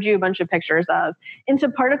showed you a bunch of pictures of, into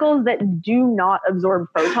particles that do not absorb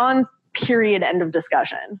photons, period, end of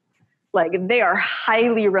discussion. Like, they are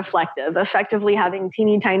highly reflective, effectively having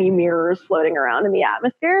teeny tiny mirrors floating around in the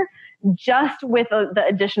atmosphere, just with the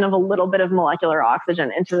addition of a little bit of molecular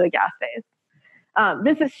oxygen into the gas phase.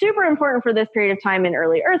 This is super important for this period of time in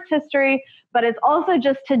early Earth's history, but it's also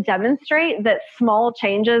just to demonstrate that small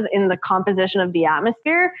changes in the composition of the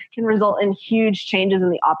atmosphere can result in huge changes in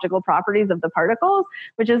the optical properties of the particles,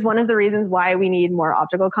 which is one of the reasons why we need more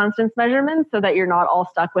optical constants measurements, so that you're not all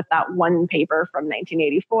stuck with that one paper from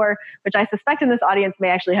 1984, which I suspect in this audience may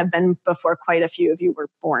actually have been before quite a few of you were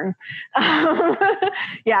born.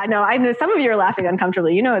 Yeah, no, I know some of you are laughing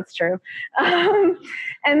uncomfortably. You know it's true.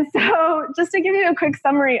 And so just to give you a quick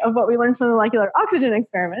summary of what we learned from the molecular oxygen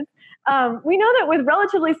experiments, we know that with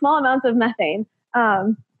relatively small amounts of methane,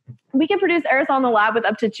 we can produce aerosol in the lab with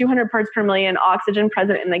up to 200 parts per million oxygen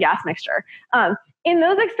present in the gas mixture. In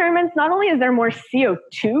those experiments, not only is there more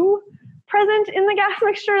CO2 present in the gas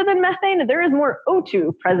mixture than methane, there is more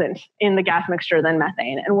O2 present in the gas mixture than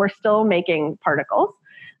methane, and we're still making particles.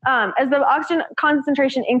 As the oxygen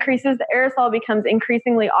concentration increases, the aerosol becomes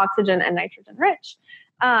increasingly oxygen and nitrogen rich.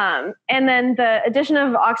 And then the addition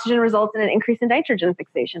of oxygen results in an increase in nitrogen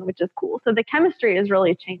fixation, which is cool. So the chemistry is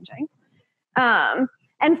really changing.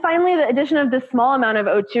 And finally, the addition of this small amount of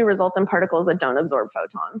O2 results in particles that don't absorb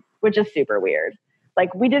photons, which is super weird.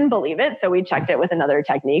 Like, we didn't believe it, so we checked it with another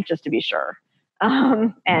technique just to be sure.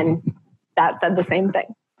 And that said the same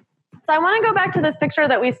thing. So I want to go back to this picture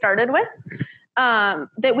that we started with,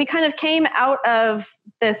 that we kind of came out of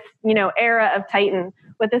this, era of Titan,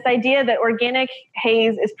 with this idea that organic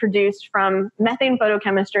haze is produced from methane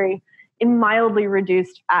photochemistry in mildly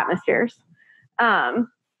reduced atmospheres.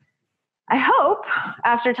 I hope,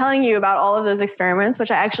 after telling you about all of those experiments,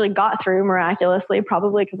 which I actually got through miraculously,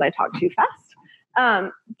 probably because I talked too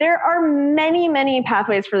fast, there are many, many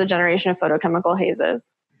pathways for the generation of photochemical hazes.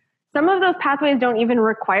 Some of those pathways don't even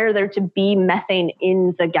require there to be methane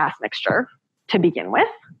in the gas mixture to begin with.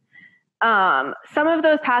 Some of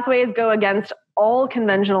those pathways go against all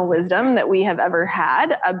conventional wisdom that we have ever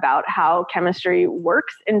had about how chemistry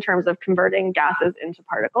works in terms of converting gases into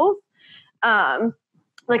particles.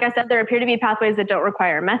 Like I said, there appear to be pathways that don't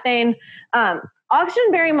require methane.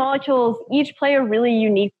 Oxygen-bearing molecules each play a really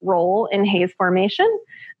unique role in haze formation.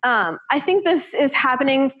 I think this is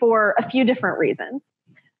happening for a few different reasons.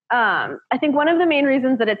 I think one of the main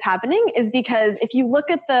reasons that it's happening is because if you look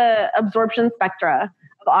at the absorption spectra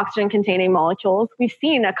of oxygen-containing molecules, we've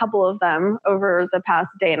seen a couple of them over the past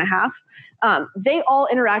day and a half. They all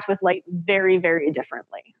interact with light very, very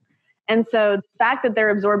differently. And so the fact that they're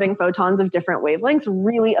absorbing photons of different wavelengths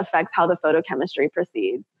really affects how the photochemistry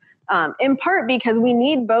proceeds. In part because we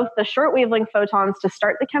need both the short wavelength photons to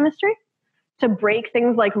start the chemistry, to break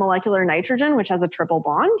things like molecular nitrogen, which has a triple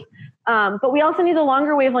bond. But we also need the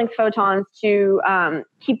longer wavelength photons to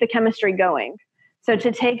keep the chemistry going. So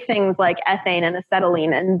to take things like ethane and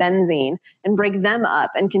acetylene and benzene and break them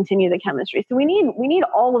up and continue the chemistry. So we need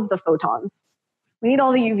all of the photons. We need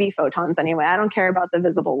all the UV photons anyway. I don't care about the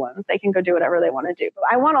visible ones. They can go do whatever they want to do. But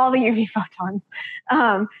I want all the UV photons.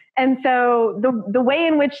 And so the way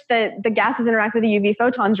in which the gases interact with the UV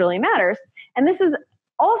photons really matters. And this is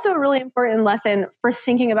also a really important lesson for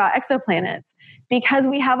thinking about exoplanets, because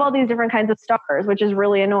we have all these different kinds of stars, which is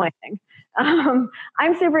really annoying. I'm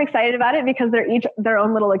super excited about it because they're each their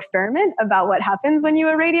own little experiment about what happens when you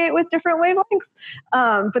irradiate with different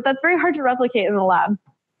wavelengths. But that's very hard to replicate in the lab.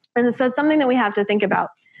 And so it's something that we have to think about.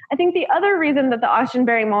 I think the other reason that the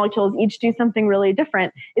oxygen-bearing molecules each do something really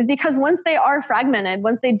different is because once they are fragmented,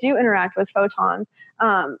 once they do interact with photons,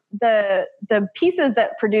 the pieces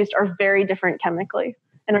that produced are very different chemically.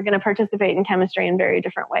 and are going to participate in chemistry in very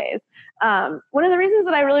different ways. One of the reasons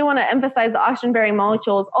that I really want to emphasize the oxygen-bearing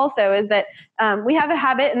molecules also is that we have a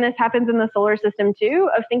habit, and this happens in the solar system too,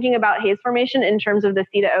 of thinking about haze formation in terms of the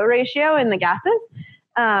C to O ratio in the gases.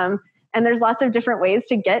 And there's lots of different ways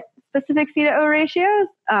to get specific C to O ratios,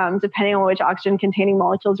 depending on which oxygen-containing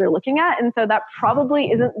molecules you're looking at. And so that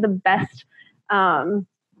probably isn't the best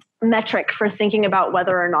metric for thinking about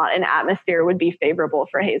whether or not an atmosphere would be favorable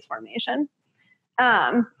for haze formation.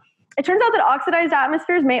 It turns out that oxidized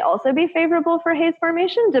atmospheres may also be favorable for haze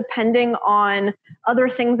formation, depending on other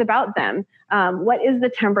things about them. What is the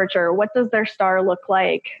temperature? What does their star look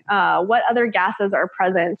like? What other gases are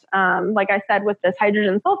present? Like I said, with this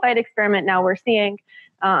hydrogen sulfide experiment, now we're seeing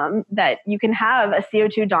that you can have a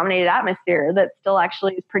CO2-dominated atmosphere that still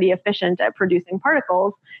actually is pretty efficient at producing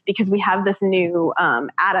particles, because we have this new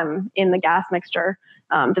atom in the gas mixture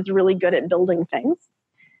that's really good at building things.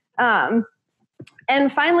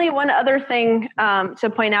 And finally, one other thing to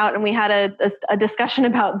point out, and we had a discussion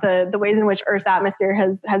about the ways in which Earth's atmosphere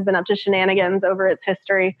has been up to shenanigans over its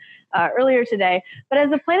history earlier today. But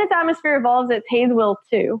as the planet's atmosphere evolves, its haze will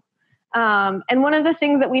too. And one of the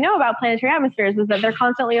things that we know about planetary atmospheres is that they're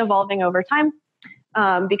constantly evolving over time,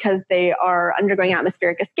 because they are undergoing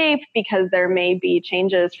atmospheric escape, because there may be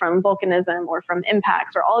changes from volcanism or from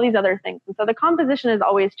impacts or all these other things. And so the composition is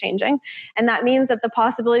always changing. And that means that the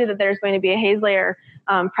possibility that there's going to be a haze layer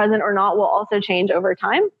present or not will also change over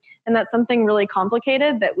time. And that's something really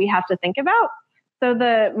complicated that we have to think about. So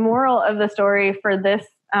the moral of the story for this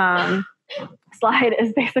slide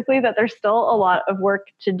is basically that there's still a lot of work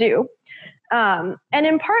to do. And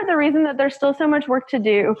in part, the reason that there's still so much work to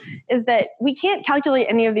do is that we can't calculate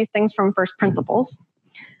any of these things from first principles.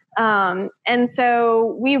 And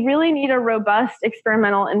so we really need a robust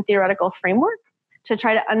experimental and theoretical framework to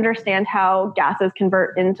try to understand how gases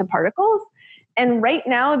convert into particles. And right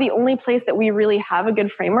now, the only place that we really have a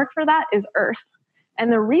good framework for that is Earth.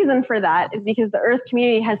 And the reason for that is because the Earth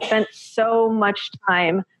community has spent so much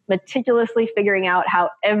time meticulously figuring out how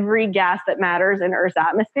every gas that matters in Earth's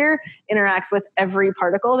atmosphere interacts with every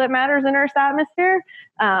particle that matters in Earth's atmosphere.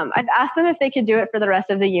 I've asked them if they could do it for the rest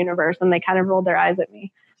of the universe, and they kind of rolled their eyes at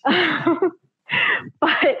me.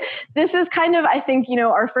 But this is kind of, I think,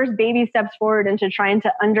 our first baby steps forward into trying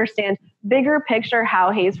to understand bigger picture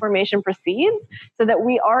how haze formation proceeds, so that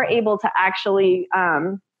we are able to actually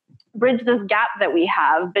bridge this gap that we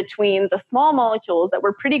have between the small molecules that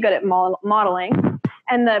we're pretty good at modeling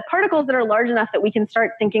and the particles that are large enough that we can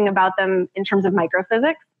start thinking about them in terms of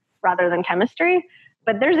microphysics rather than chemistry.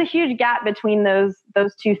 But there's a huge gap between those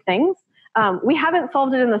two things. We haven't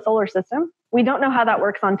solved it in the solar system. We don't know how that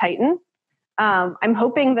works on Titan. I'm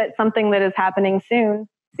hoping that something that is happening soon,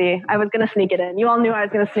 see, I was going to sneak it in. You all knew I was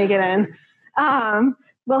going to sneak it in,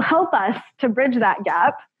 will help us to bridge that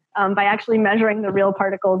gap by actually measuring the real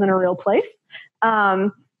particles in a real place.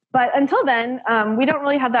 But until then, we don't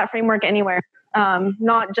really have that framework anywhere,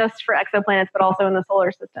 not just for exoplanets, but also in the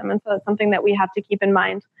solar system. And so it's something that we have to keep in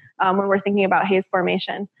mind when we're thinking about haze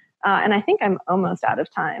formation. And I think I'm almost out of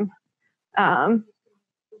time.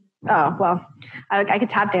 Oh, well, I could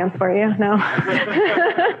tap dance for you. No, I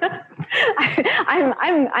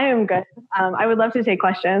am good. I would love to take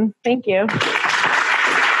questions. Thank you.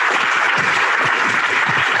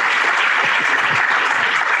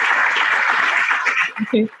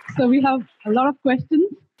 Okay, so we have a lot of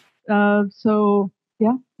questions. So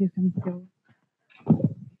yeah, you can go.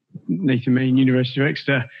 Nathan Main, University of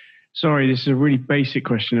Exeter. Sorry, this is a really basic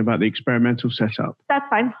question about the experimental setup. That's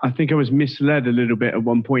fine. I think I was misled a little bit at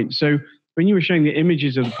one point. So when you were showing the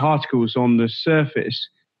images of the particles on the surface,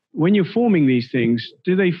 when you're forming these things,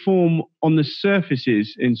 do they form on the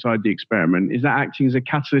surfaces inside the experiment? Is that acting as a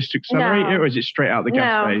catalyst accelerator, or is it straight out the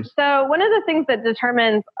gas phase? So one of the things that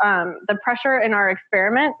determines the pressure in our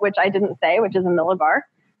experiment, which I didn't say, which is a millibar.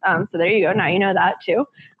 So there you go. Now you know that too.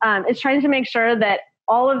 Is trying to make sure that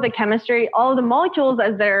all of the chemistry, all of the molecules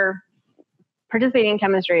as they're participating in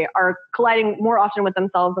chemistry are colliding more often with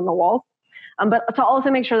themselves than the walls. But to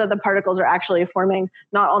also make sure that the particles are actually forming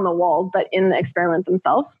not on the walls, but in the experiment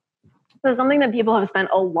themselves. So something that people have spent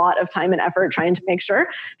a lot of time and effort trying to make sure,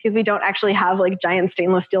 because we don't actually have like giant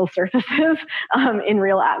stainless steel surfaces in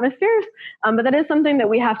real atmospheres. But that is something that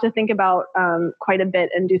we have to think about quite a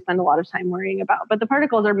bit and do spend a lot of time worrying about. But the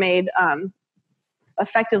particles are made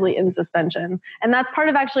effectively in suspension. And that's part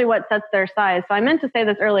of actually what sets their size. So I meant to say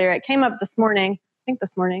this earlier. It came up this morning, I think this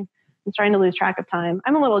morning. I'm trying to lose track of time.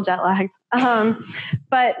 I'm a little jet lagged.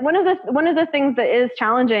 But one of the things that is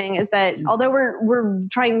challenging is that although we're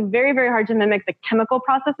trying very, very hard to mimic the chemical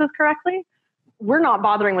processes correctly, we're not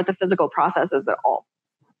bothering with the physical processes at all.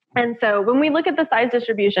 And so when we look at the size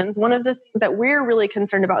distributions, one of the things that we're really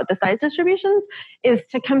concerned about with the size distributions is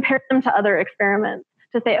to compare them to other experiments,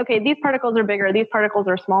 to say, okay, these particles are bigger, these particles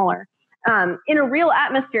are smaller. In a real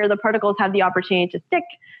atmosphere, the particles have the opportunity to stick.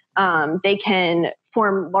 They can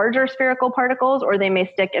form larger spherical particles, or they may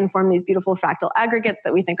stick and form these beautiful fractal aggregates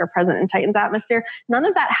that we think are present in Titan's atmosphere. None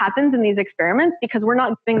of that happens in these experiments because we're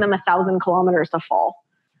not giving them 1,000 kilometers to fall.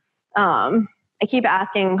 I keep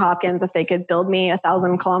asking Hopkins if they could build me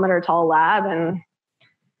 1,000 kilometer tall lab, and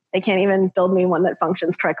they can't even build me one that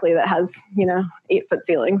functions correctly that has, 8-foot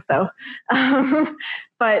ceilings. So,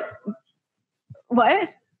 but what?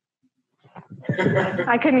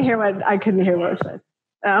 I couldn't hear what I said.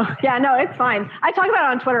 Oh, yeah, no, it's fine. I talk about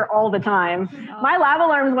it on Twitter all the time. My lab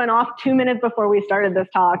alarms went off 2 minutes before we started this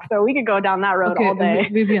talk, so we could go down that road all day.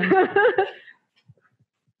 Vivian.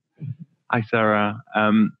 Hi, Sarah.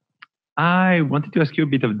 I wanted to ask you a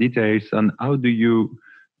bit of details on how do you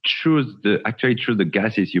choose the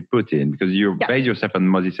gases you put in, because you base yourself on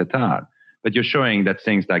Moses et al., but you're showing that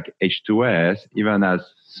things like H2S, even as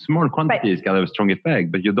small quantities, can have a strong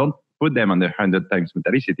effect, but you don't put them on the 100 times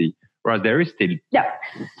metallicity, whereas there is still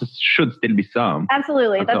should still be some.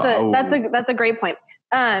 Absolutely, that's a great point.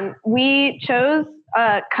 We chose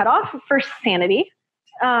cutoff for sanity.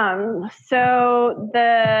 So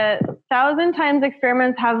the 1,000 times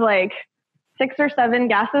experiments have like 6 or 7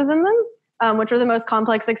 gases in them, which are the most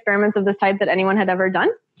complex experiments of this type that anyone had ever done.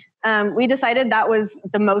 We decided that was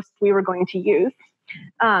the most we were going to use.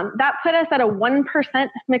 That put us at a 1%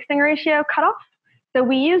 mixing ratio cutoff. So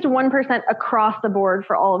we used 1% across the board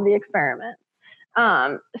for all of the experiments.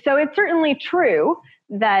 So it's certainly true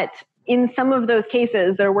that in some of those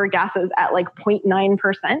cases, there were gases at like 0.9%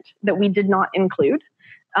 that we did not include.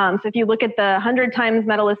 So if you look at the 100 times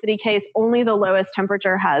metallicity case, only the lowest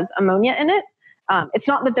temperature has ammonia in it. It's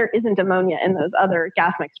not that there isn't ammonia in those other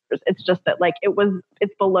gas mixtures. It's just that like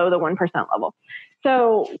it's below the 1% level.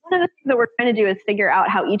 So one of the things that we're trying to do is figure out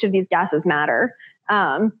how each of these gases matter.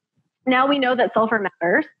 Now we know that sulfur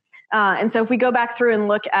matters. And so if we go back through and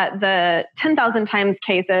look at the 10,000 times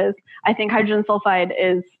cases, I think hydrogen sulfide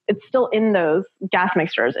it's still in those gas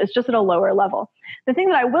mixtures. It's just at a lower level. The thing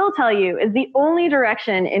that I will tell you is the only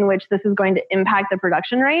direction in which this is going to impact the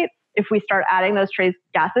production rates, if we start adding those trace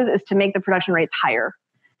gases, is to make the production rates higher.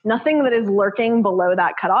 Nothing that is lurking below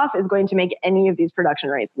that cutoff is going to make any of these production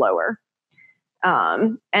rates lower.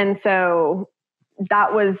 And so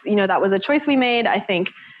that was a choice we made. I think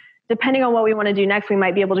depending on what we want to do next, we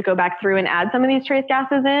might be able to go back through and add some of these trace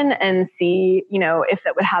gases in and see, if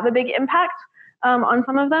that would have a big impact on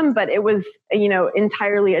some of them. But it was,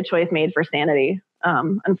 entirely a choice made for sanity,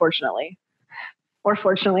 unfortunately. Or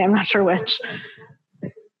fortunately, I'm not sure which.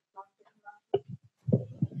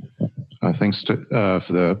 Thanks for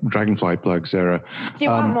the Dragonfly plug, Sarah. Do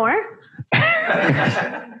you want more?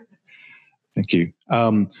 Thank you.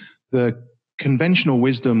 The conventional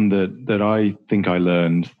wisdom that I think I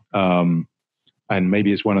learned, and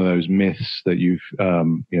maybe it's one of those myths that you've,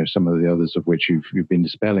 some of the others of which you've been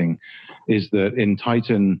dispelling, is that in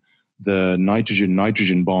Titan, the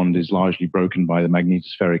nitrogen-nitrogen bond is largely broken by the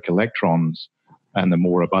magnetospheric electrons, and the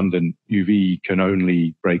more abundant UV can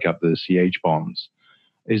only break up the CH bonds.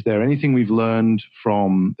 Is there anything we've learned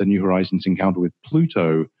from the New Horizons encounter with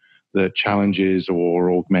Pluto that challenges or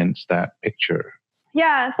augments that picture?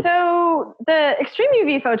 Yeah, so the extreme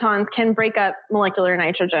UV photons can break up molecular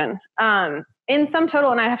nitrogen. In sum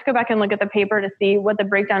total, and I have to go back and look at the paper to see what the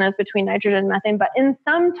breakdown is between nitrogen and methane, but in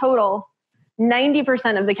sum total,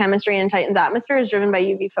 90% of the chemistry in Titan's atmosphere is driven by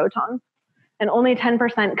UV photons. And only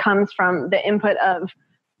 10% comes from the input of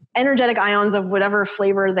energetic ions of whatever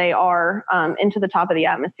flavor they are into the top of the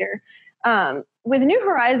atmosphere. With New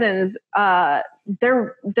Horizons,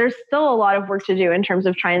 there's still a lot of work to do in terms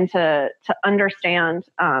of trying to understand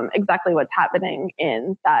exactly what's happening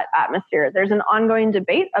in that atmosphere. There's an ongoing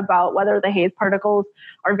debate about whether the haze particles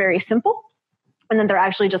are very simple and that they're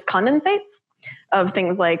actually just condensates of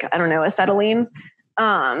things like, acetylene,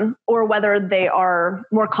 or whether they are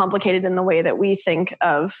more complicated in the way that we think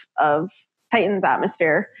of Titan's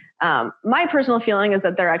atmosphere. My personal feeling is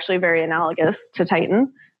that they're actually very analogous to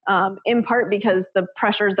Titan, in part because the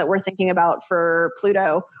pressures that we're thinking about for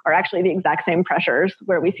Pluto are actually the exact same pressures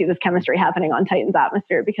where we see this chemistry happening on Titan's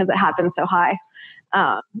atmosphere because it happens so high.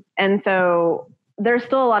 And so there's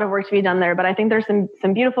still a lot of work to be done there, but I think there's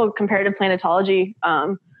some beautiful comparative planetology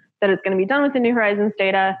that is going to be done with the New Horizons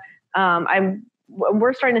data.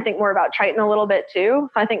 We're starting to think more about Triton a little bit too.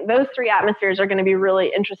 So I think those 3 atmospheres are going to be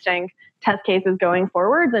really interesting test cases going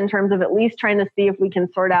forwards in terms of at least trying to see if we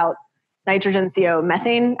can sort out nitrogen, CO,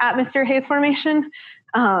 methane atmosphere haze formation.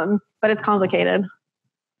 But it's complicated.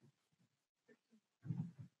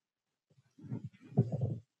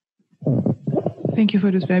 Thank you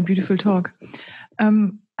for this very beautiful talk.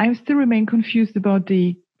 I still remain confused about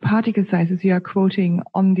the particle sizes you are quoting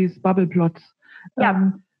on these bubble plots.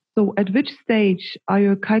 Yeah. So at which stage are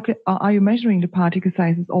you measuring the particle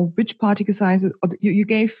sizes, or which particle sizes? Or you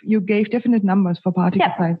gave definite numbers for particle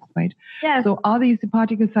sizes, right? Yeah. So are these the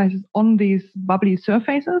particle sizes on these bubbly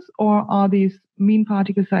surfaces, or are these mean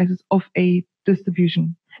particle sizes of a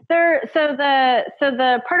distribution? So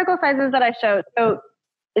the particle sizes that I showed, so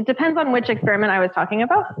it depends on which experiment I was talking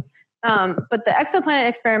about. But the exoplanet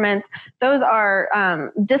experiments, those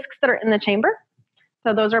are disks that are in the chamber.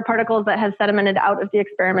 So those are particles that have sedimented out of the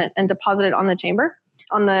experiment and deposited on the chamber,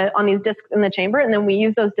 on these disks in the chamber, and then we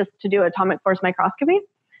use those disks to do atomic force microscopy.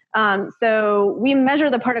 So we measure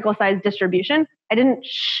the particle size distribution.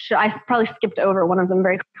 I probably skipped over one of them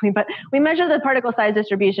very quickly, but we measure the particle size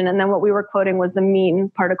distribution, and then what we were quoting was the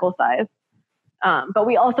mean particle size. But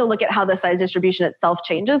we also look at how the size distribution itself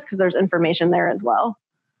changes, because there's information there as well.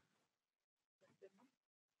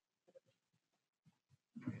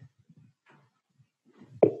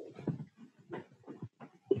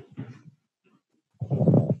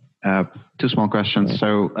 Two small questions.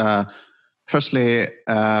 So, firstly,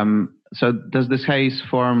 so does this haze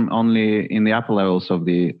form only in the upper levels of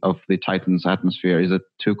the Titan's atmosphere? Is it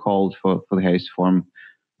too cold for the haze to form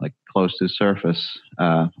like close to the surface?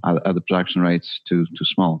 Are the production rates too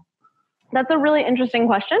small? That's a really interesting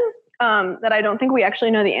question that I don't think we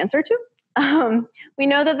actually know the answer to. We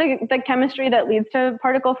know that the chemistry that leads to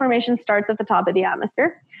particle formation starts at the top of the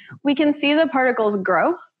atmosphere. We can see the particles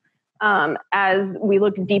grow as we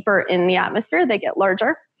look deeper in the atmosphere. They get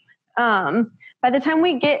larger. By the time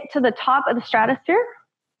we get to the top of the stratosphere,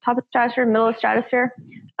 middle of the stratosphere,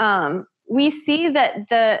 we see that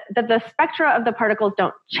the spectra of the particles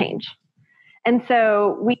don't change. And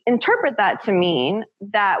so we interpret that to mean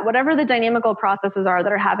that whatever the dynamical processes are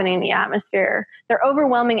that are happening in the atmosphere, they're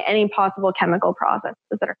overwhelming any possible chemical processes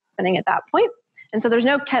that are happening at that point. And so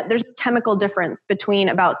there's chemical difference between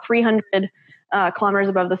about 300 kilometers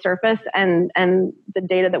above the surface and the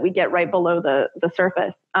data that we get right below the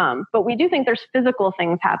surface. But we do think there's physical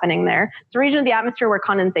things happening there. It's a region of the atmosphere where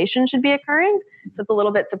condensation should be occurring. So it's a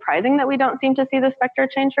little bit surprising that we don't seem to see the spectra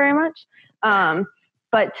change very much.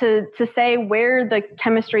 But to say where the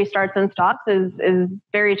chemistry starts and stops is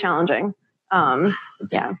very challenging.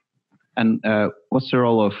 Yeah. And what's the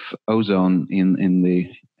role of ozone in the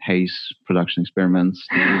haze production experiments?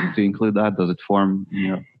 Do you include that? Does it form?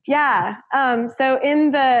 Yeah. So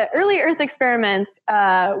in the early Earth experiments,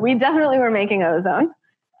 we definitely were making ozone.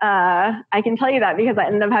 I can tell you that because I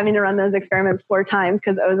ended up having to run those experiments 4 times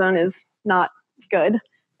because ozone is not good.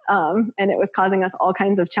 And it was causing us all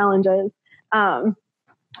kinds of challenges.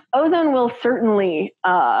 Ozone will certainly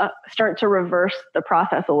start to reverse the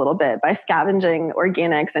process a little bit by scavenging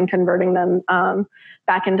organics and converting them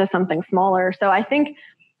back into something smaller. So I think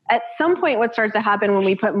at some point what starts to happen when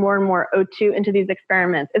we put more and more O2 into these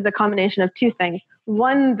experiments is a combination of 2 things.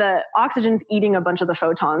 One, the oxygen's eating a bunch of the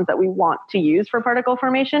photons that we want to use for particle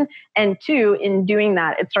formation. And 2, in doing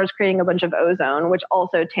that, it starts creating a bunch of ozone, which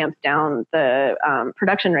also tamps down the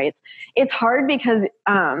production rates. It's hard because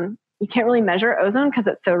you can't really measure ozone because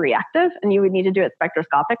it's so reactive, and you would need to do it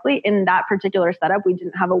spectroscopically. In that particular setup, we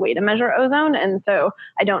didn't have a way to measure ozone, and so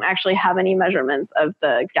I don't actually have any measurements of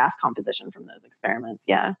the gas composition from those experiments.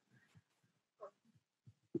 Yeah.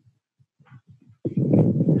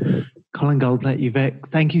 Colin Goldblatt,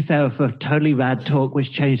 UVic. Thank you, Sarah, for a totally rad talk,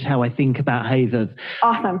 which changed how I think about hazes.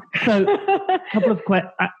 Awesome. So,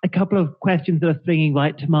 a couple of questions that are springing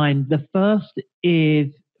right to mind. The first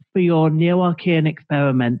is, for your Neo-Archean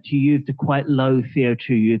experiment, you used a quite low CO2,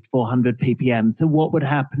 you used 400 ppm. So what would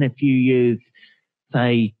happen if you used,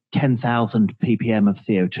 say, 10,000 ppm of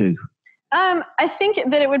CO2? I think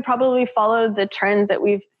that it would probably follow the trend that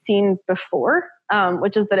we've seen before,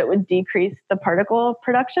 which is that it would decrease the particle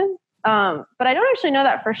production. But I don't actually know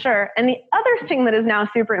that for sure. And the other thing that is now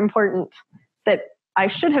super important that I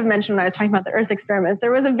should have mentioned when I was talking about the Earth experiments,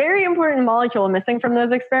 there was a very important molecule missing from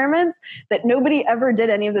those experiments that nobody ever did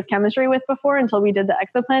any of this chemistry with before until we did the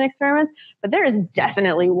exoplanet experiments. But there is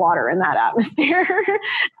definitely water in that atmosphere.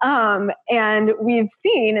 And we've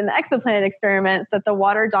seen in the exoplanet experiments that the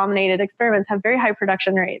water-dominated experiments have very high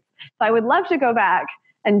production rates. So I would love to go back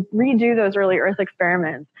and redo those early Earth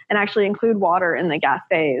experiments and actually include water in the gas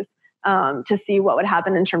phase. to see what would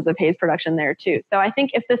happen in terms of haze production there too. So I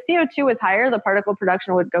think if the CO2 was higher, the particle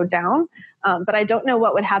production would go down. But I don't know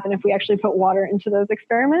what would happen if we actually put water into those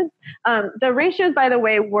experiments. The ratios, by the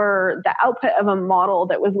way, were the output of a model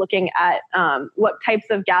that was looking at what types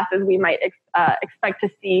of gases we might expect to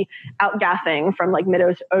see outgassing from like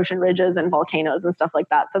mid-ocean ridges and volcanoes and stuff like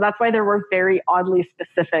that. So that's why there were very oddly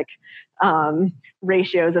specific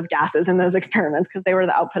ratios of gases in those experiments, because they were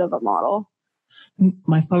the output of a model.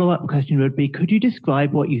 My follow-up question would be, could you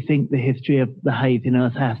describe what you think the history of the haze in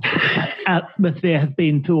Earth's atmosphere has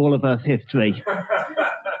been to all of Earth's history?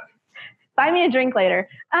 Buy me a drink later.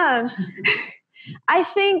 I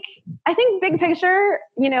think big picture,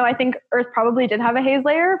 I think Earth probably did have a haze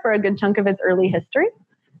layer for a good chunk of its early history.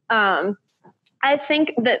 I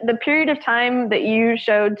think that the period of time that you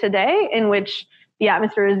showed today, in which the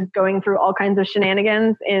atmosphere is going through all kinds of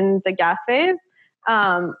shenanigans in the gas phase,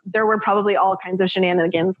 there were probably all kinds of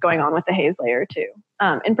shenanigans going on with the haze layer too.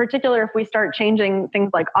 In particular, if we start changing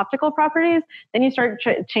things like optical properties, then you start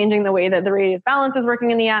changing the way that the radiative balance is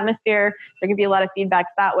working in the atmosphere. There can be a lot of feedbacks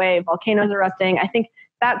that way. Volcanoes erupting. I think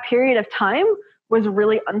that period of time was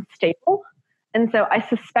really unstable. And so I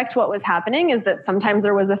suspect what was happening is that sometimes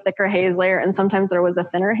there was a thicker haze layer and sometimes there was a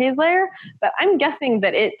thinner haze layer. But I'm guessing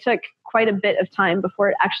that it took quite a bit of time before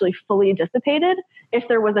it actually fully dissipated if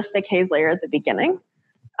there was a thick haze layer at the beginning,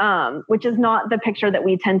 which is not the picture that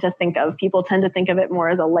we tend to think of. People tend to think of it more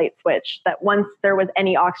as a light switch, that once there was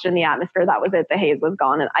any oxygen in the atmosphere, that was it, the haze was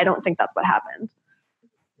gone. And I don't think that's what happened.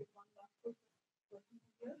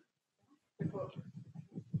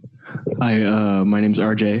 Hi, my name's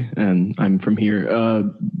RJ, and I'm from here.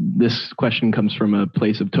 This question comes from a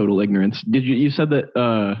place of total ignorance. You said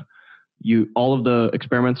that all of the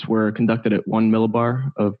experiments were conducted at 1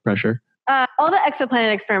 millibar of pressure? All the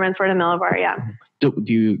exoplanet experiments were at a millibar, yeah. Do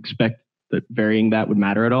you expect that varying that would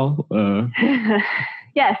matter at all?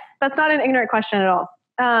 Yes, that's not an ignorant question at all.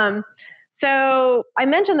 So I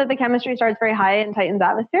mentioned that the chemistry starts very high in Titan's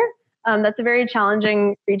atmosphere. That's a very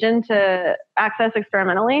challenging region to access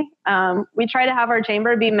experimentally. We try to have our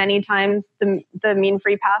chamber be many times the mean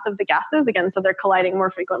free path of the gases, again, so they're colliding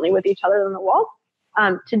more frequently with each other than the walls.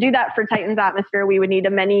 To do that for Titan's atmosphere, we would need a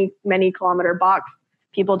many kilometer box.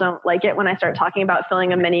 People don't like it when I start talking about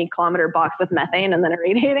filling a many kilometer box with methane and then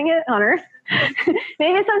irradiating it on Earth.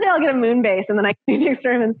 Maybe someday I'll get a moon base and then I can do the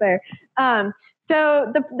experiments there.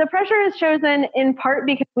 So the pressure is chosen in part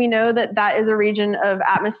because we know that that is a region of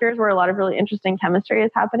atmospheres where a lot of really interesting chemistry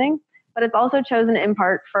is happening, but it's also chosen in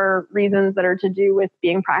part for reasons that are to do with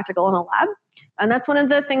being practical in a lab. And that's one of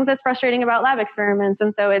the things that's frustrating about lab experiments.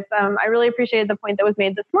 And so it's I really appreciated the point that was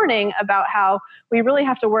made this morning about how we really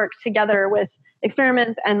have to work together with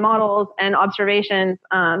experiments and models and observations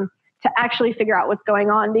to actually figure out what's going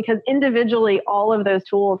on, because individually all of those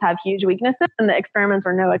tools have huge weaknesses and the experiments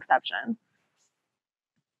are no exception.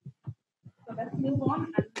 So let's move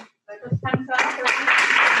on. And let us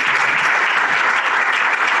thank